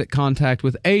telepathic contact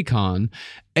with Akon,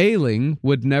 Ailing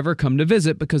would never come to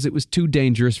visit because it was too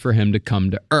dangerous for him to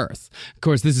come to Earth. Of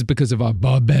course, this is because of our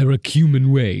barbaric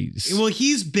human ways. Well,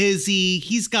 he's busy.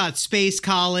 He's got space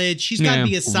college. He's got to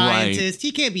be a scientist. Right.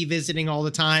 He can't be visiting all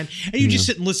the time. And you just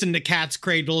sit and listen to Cat's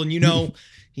Cradle, and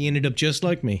he ended up just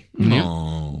like me.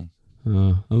 No.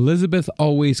 Elizabeth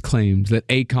always claimed that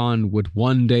Akon would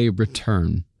one day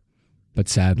return. But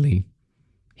sadly,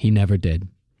 he never did.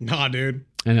 Nah, dude.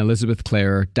 And Elizabeth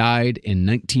Klarer died in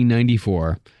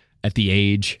 1994 at the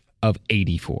age of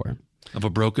 84. Of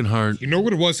a broken heart. You know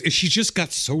what it was? Is she just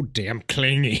got so damn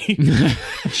clingy.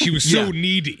 She was so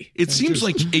needy. It seems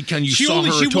like Akon, you saw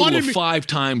her a total of 5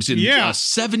 times in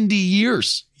 70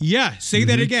 years. Yeah, say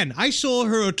that again. I saw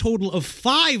her a total of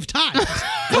 5 times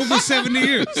over 70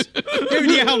 years.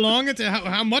 You know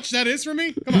how much that is for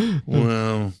me? Come on.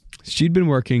 Well... She'd been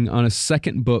working on a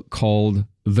second book called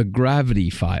The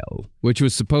Gravity File, which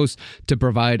was supposed to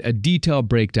provide a detailed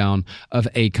breakdown of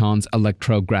Akon's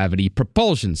electrogravity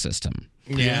propulsion system.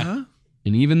 Yeah.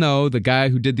 And even though the guy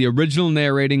who did the original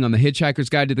narrating on the Hitchhiker's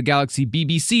Guide to the Galaxy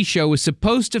BBC show was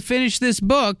supposed to finish this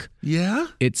book,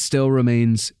 it still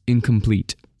remains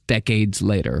incomplete decades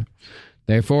later.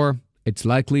 Therefore, it's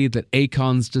likely that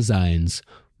Akon's designs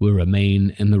will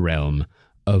remain in the realm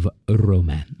of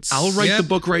romance. I'll write the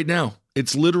book right now.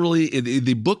 It's literally,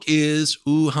 the book is,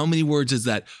 how many words is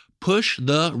that? Push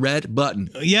the red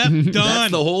button. Yep, done.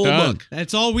 That's the whole book.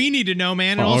 That's all we need to know,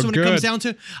 man. And also when it comes down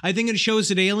to, I think it shows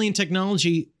that alien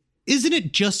technology, isn't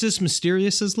it just as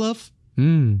mysterious as love?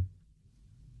 Isn't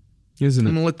it? I'm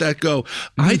going to let that go.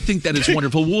 I think that is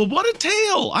wonderful. Well, what a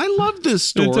tale. I love this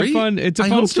story. It's a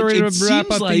fun story to wrap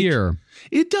up the year.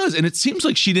 It does. And it seems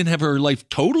like she didn't have her life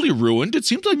totally ruined. It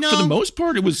seems like for the most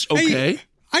part it was okay.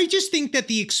 I just think that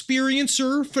the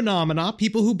experiencer phenomena,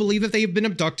 people who believe that they have been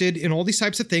abducted and all these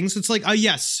types of things, it's like,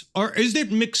 yes. Or is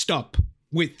it mixed up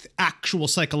with actual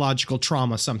psychological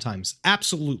trauma sometimes?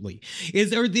 Absolutely.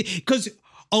 Is there because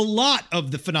a lot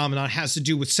of the phenomenon has to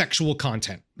do with sexual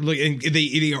content.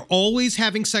 They are always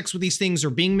having sex with these things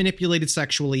or being manipulated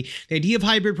sexually. The idea of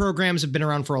hybrid programs have been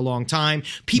around for a long time.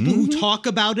 People who talk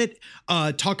about it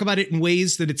in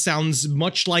ways that it sounds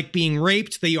much like being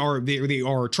raped. They are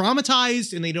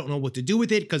traumatized and they don't know what to do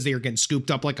with it because they are getting scooped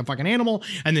up like a fucking animal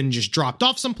and then just dropped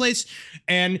off someplace.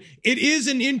 And it is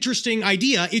an interesting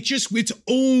idea. It's just its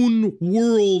own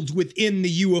world within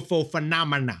the UFO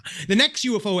phenomena. The next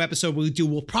UFO episode we'll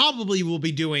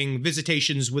be doing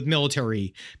visitations with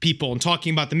military people and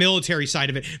talking about the military side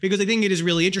of it, because I think it is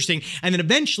really interesting. And then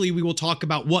eventually we will talk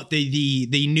about what the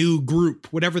new group,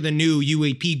 whatever the new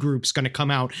UAP group's going to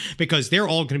come out, because they're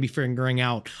all going to be figuring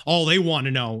out, all they want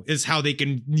to know is how they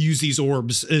can use these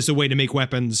orbs as a way to make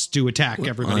weapons to attack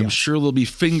everybody I'm else. sure they'll be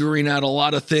figuring out a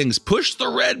lot of things. Push the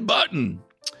red button.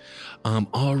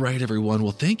 All right, everyone.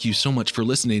 Well, thank you so much for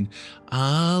listening.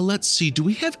 Let's see. Do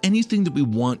we have anything that we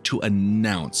want to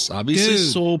announce? Obviously,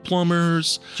 Soul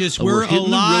Plumbers. We're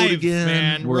alive, again.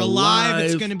 man. We're alive.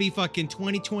 It's going to be fucking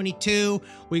 2022.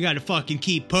 We got to fucking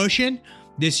keep pushing.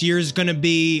 This year's going to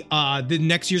be, the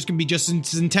next year's going to be just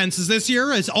as intense as this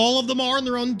year, as all of them are in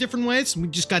their own different ways. We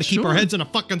just got to keep our heads on a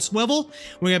fucking swivel.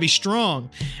 We got to be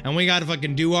strong. And we got to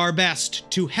fucking do our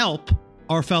best to help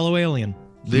our fellow alien.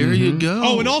 There you go.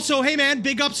 Oh, and also, hey, man,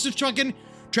 big ups to fucking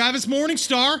Travis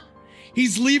Morningstar.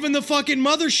 He's leaving the fucking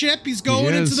mothership. He's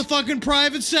going into the fucking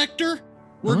private sector.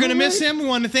 We're going to miss him. We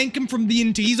want to thank him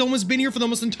he's almost been here for the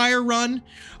almost entire run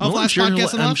of Last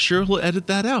Podcast. I'm sure he'll edit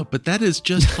that out, but that is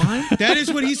just fine. That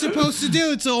is what he's supposed to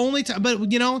do. It's the only time. But,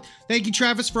 thank you,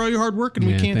 Travis, for all your hard work. And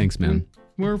we can't. Thanks, man.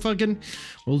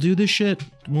 We'll do this shit,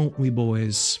 won't we,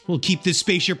 boys? We'll keep this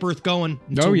spaceship Earth going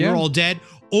until we're all dead,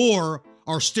 or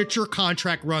our Stitcher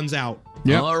contract runs out.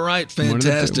 Yep. All right,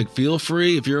 fantastic. Feel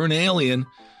free, if you're an alien,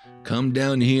 come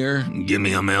down here and give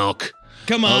me a milk.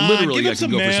 Come on, literally, give I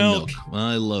can go for some milk.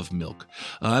 I love milk.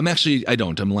 I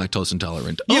don't. I'm lactose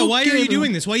intolerant. Yeah, why are you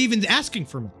doing this? Why are you even asking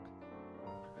for milk?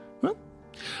 Well,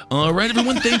 all right,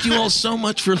 everyone. Thank you all so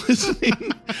much for listening.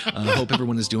 I hope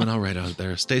everyone is doing all right out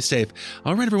there. Stay safe.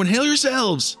 All right, everyone. Hail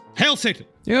yourselves. Hail Satan.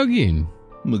 Yogin.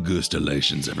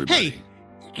 Magustalations, everybody. Hey,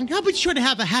 and how about you try to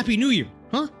have a happy new year,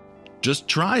 huh? Just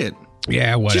try it.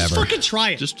 Yeah, whatever. Just fucking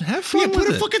try it. Just have fun with it.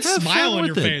 Put a fucking smile on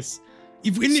your face.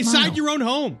 Inside your own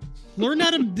home. Learn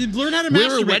how to masturbate.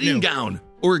 Wear a wedding gown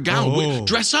or a gown.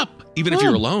 Dress up, even if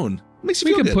you're alone. Makes you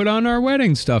feel good. We could put on our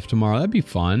wedding stuff tomorrow. That'd be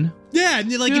fun. Yeah,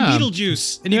 like in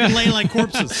Beetlejuice, and you can lay like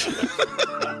corpses.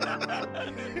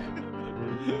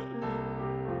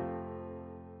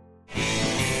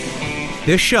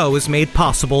 This show is made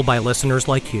possible by listeners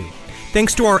like you.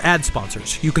 Thanks to our ad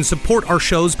sponsors, you can support our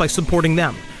shows by supporting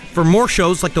them. For more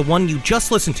shows like the one you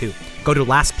just listened to, go to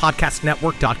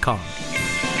lastpodcastnetwork.com.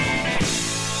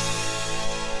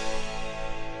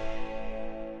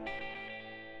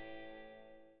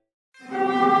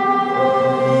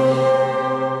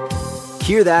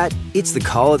 Hear that? It's the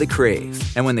call of the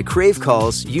Crave. And when the Crave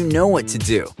calls, you know what to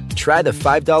do. Try the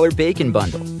 $5 Bacon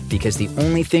Bundle, because the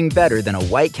only thing better than a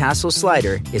White Castle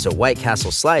slider is a White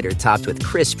Castle slider topped with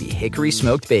crispy hickory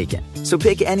smoked bacon. So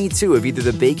pick any two of either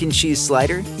the Bacon Cheese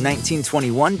Slider,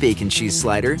 1921 Bacon Cheese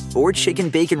Slider, or Chicken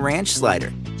Bacon Ranch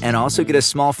Slider. And also get a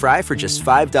small fry for just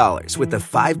 $5 with the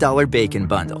 $5 Bacon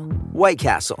Bundle. White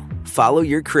Castle. Follow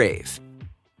your Crave.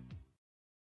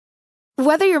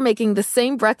 Whether you're making the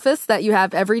same breakfast that you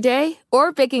have every day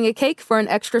or baking a cake for an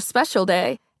extra special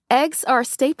day, eggs are a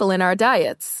staple in our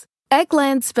diets.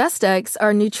 Eggland's Best Eggs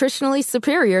are nutritionally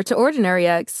superior to ordinary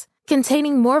eggs,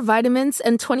 containing more vitamins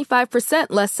and 25%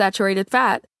 less saturated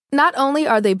fat. Not only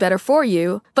are they better for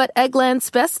you, but Eggland's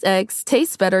Best Eggs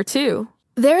taste better too.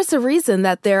 There's a reason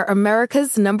that they're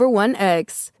America's #1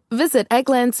 eggs. Visit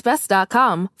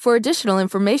egglandsbest.com for additional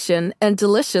information and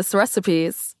delicious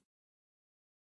recipes.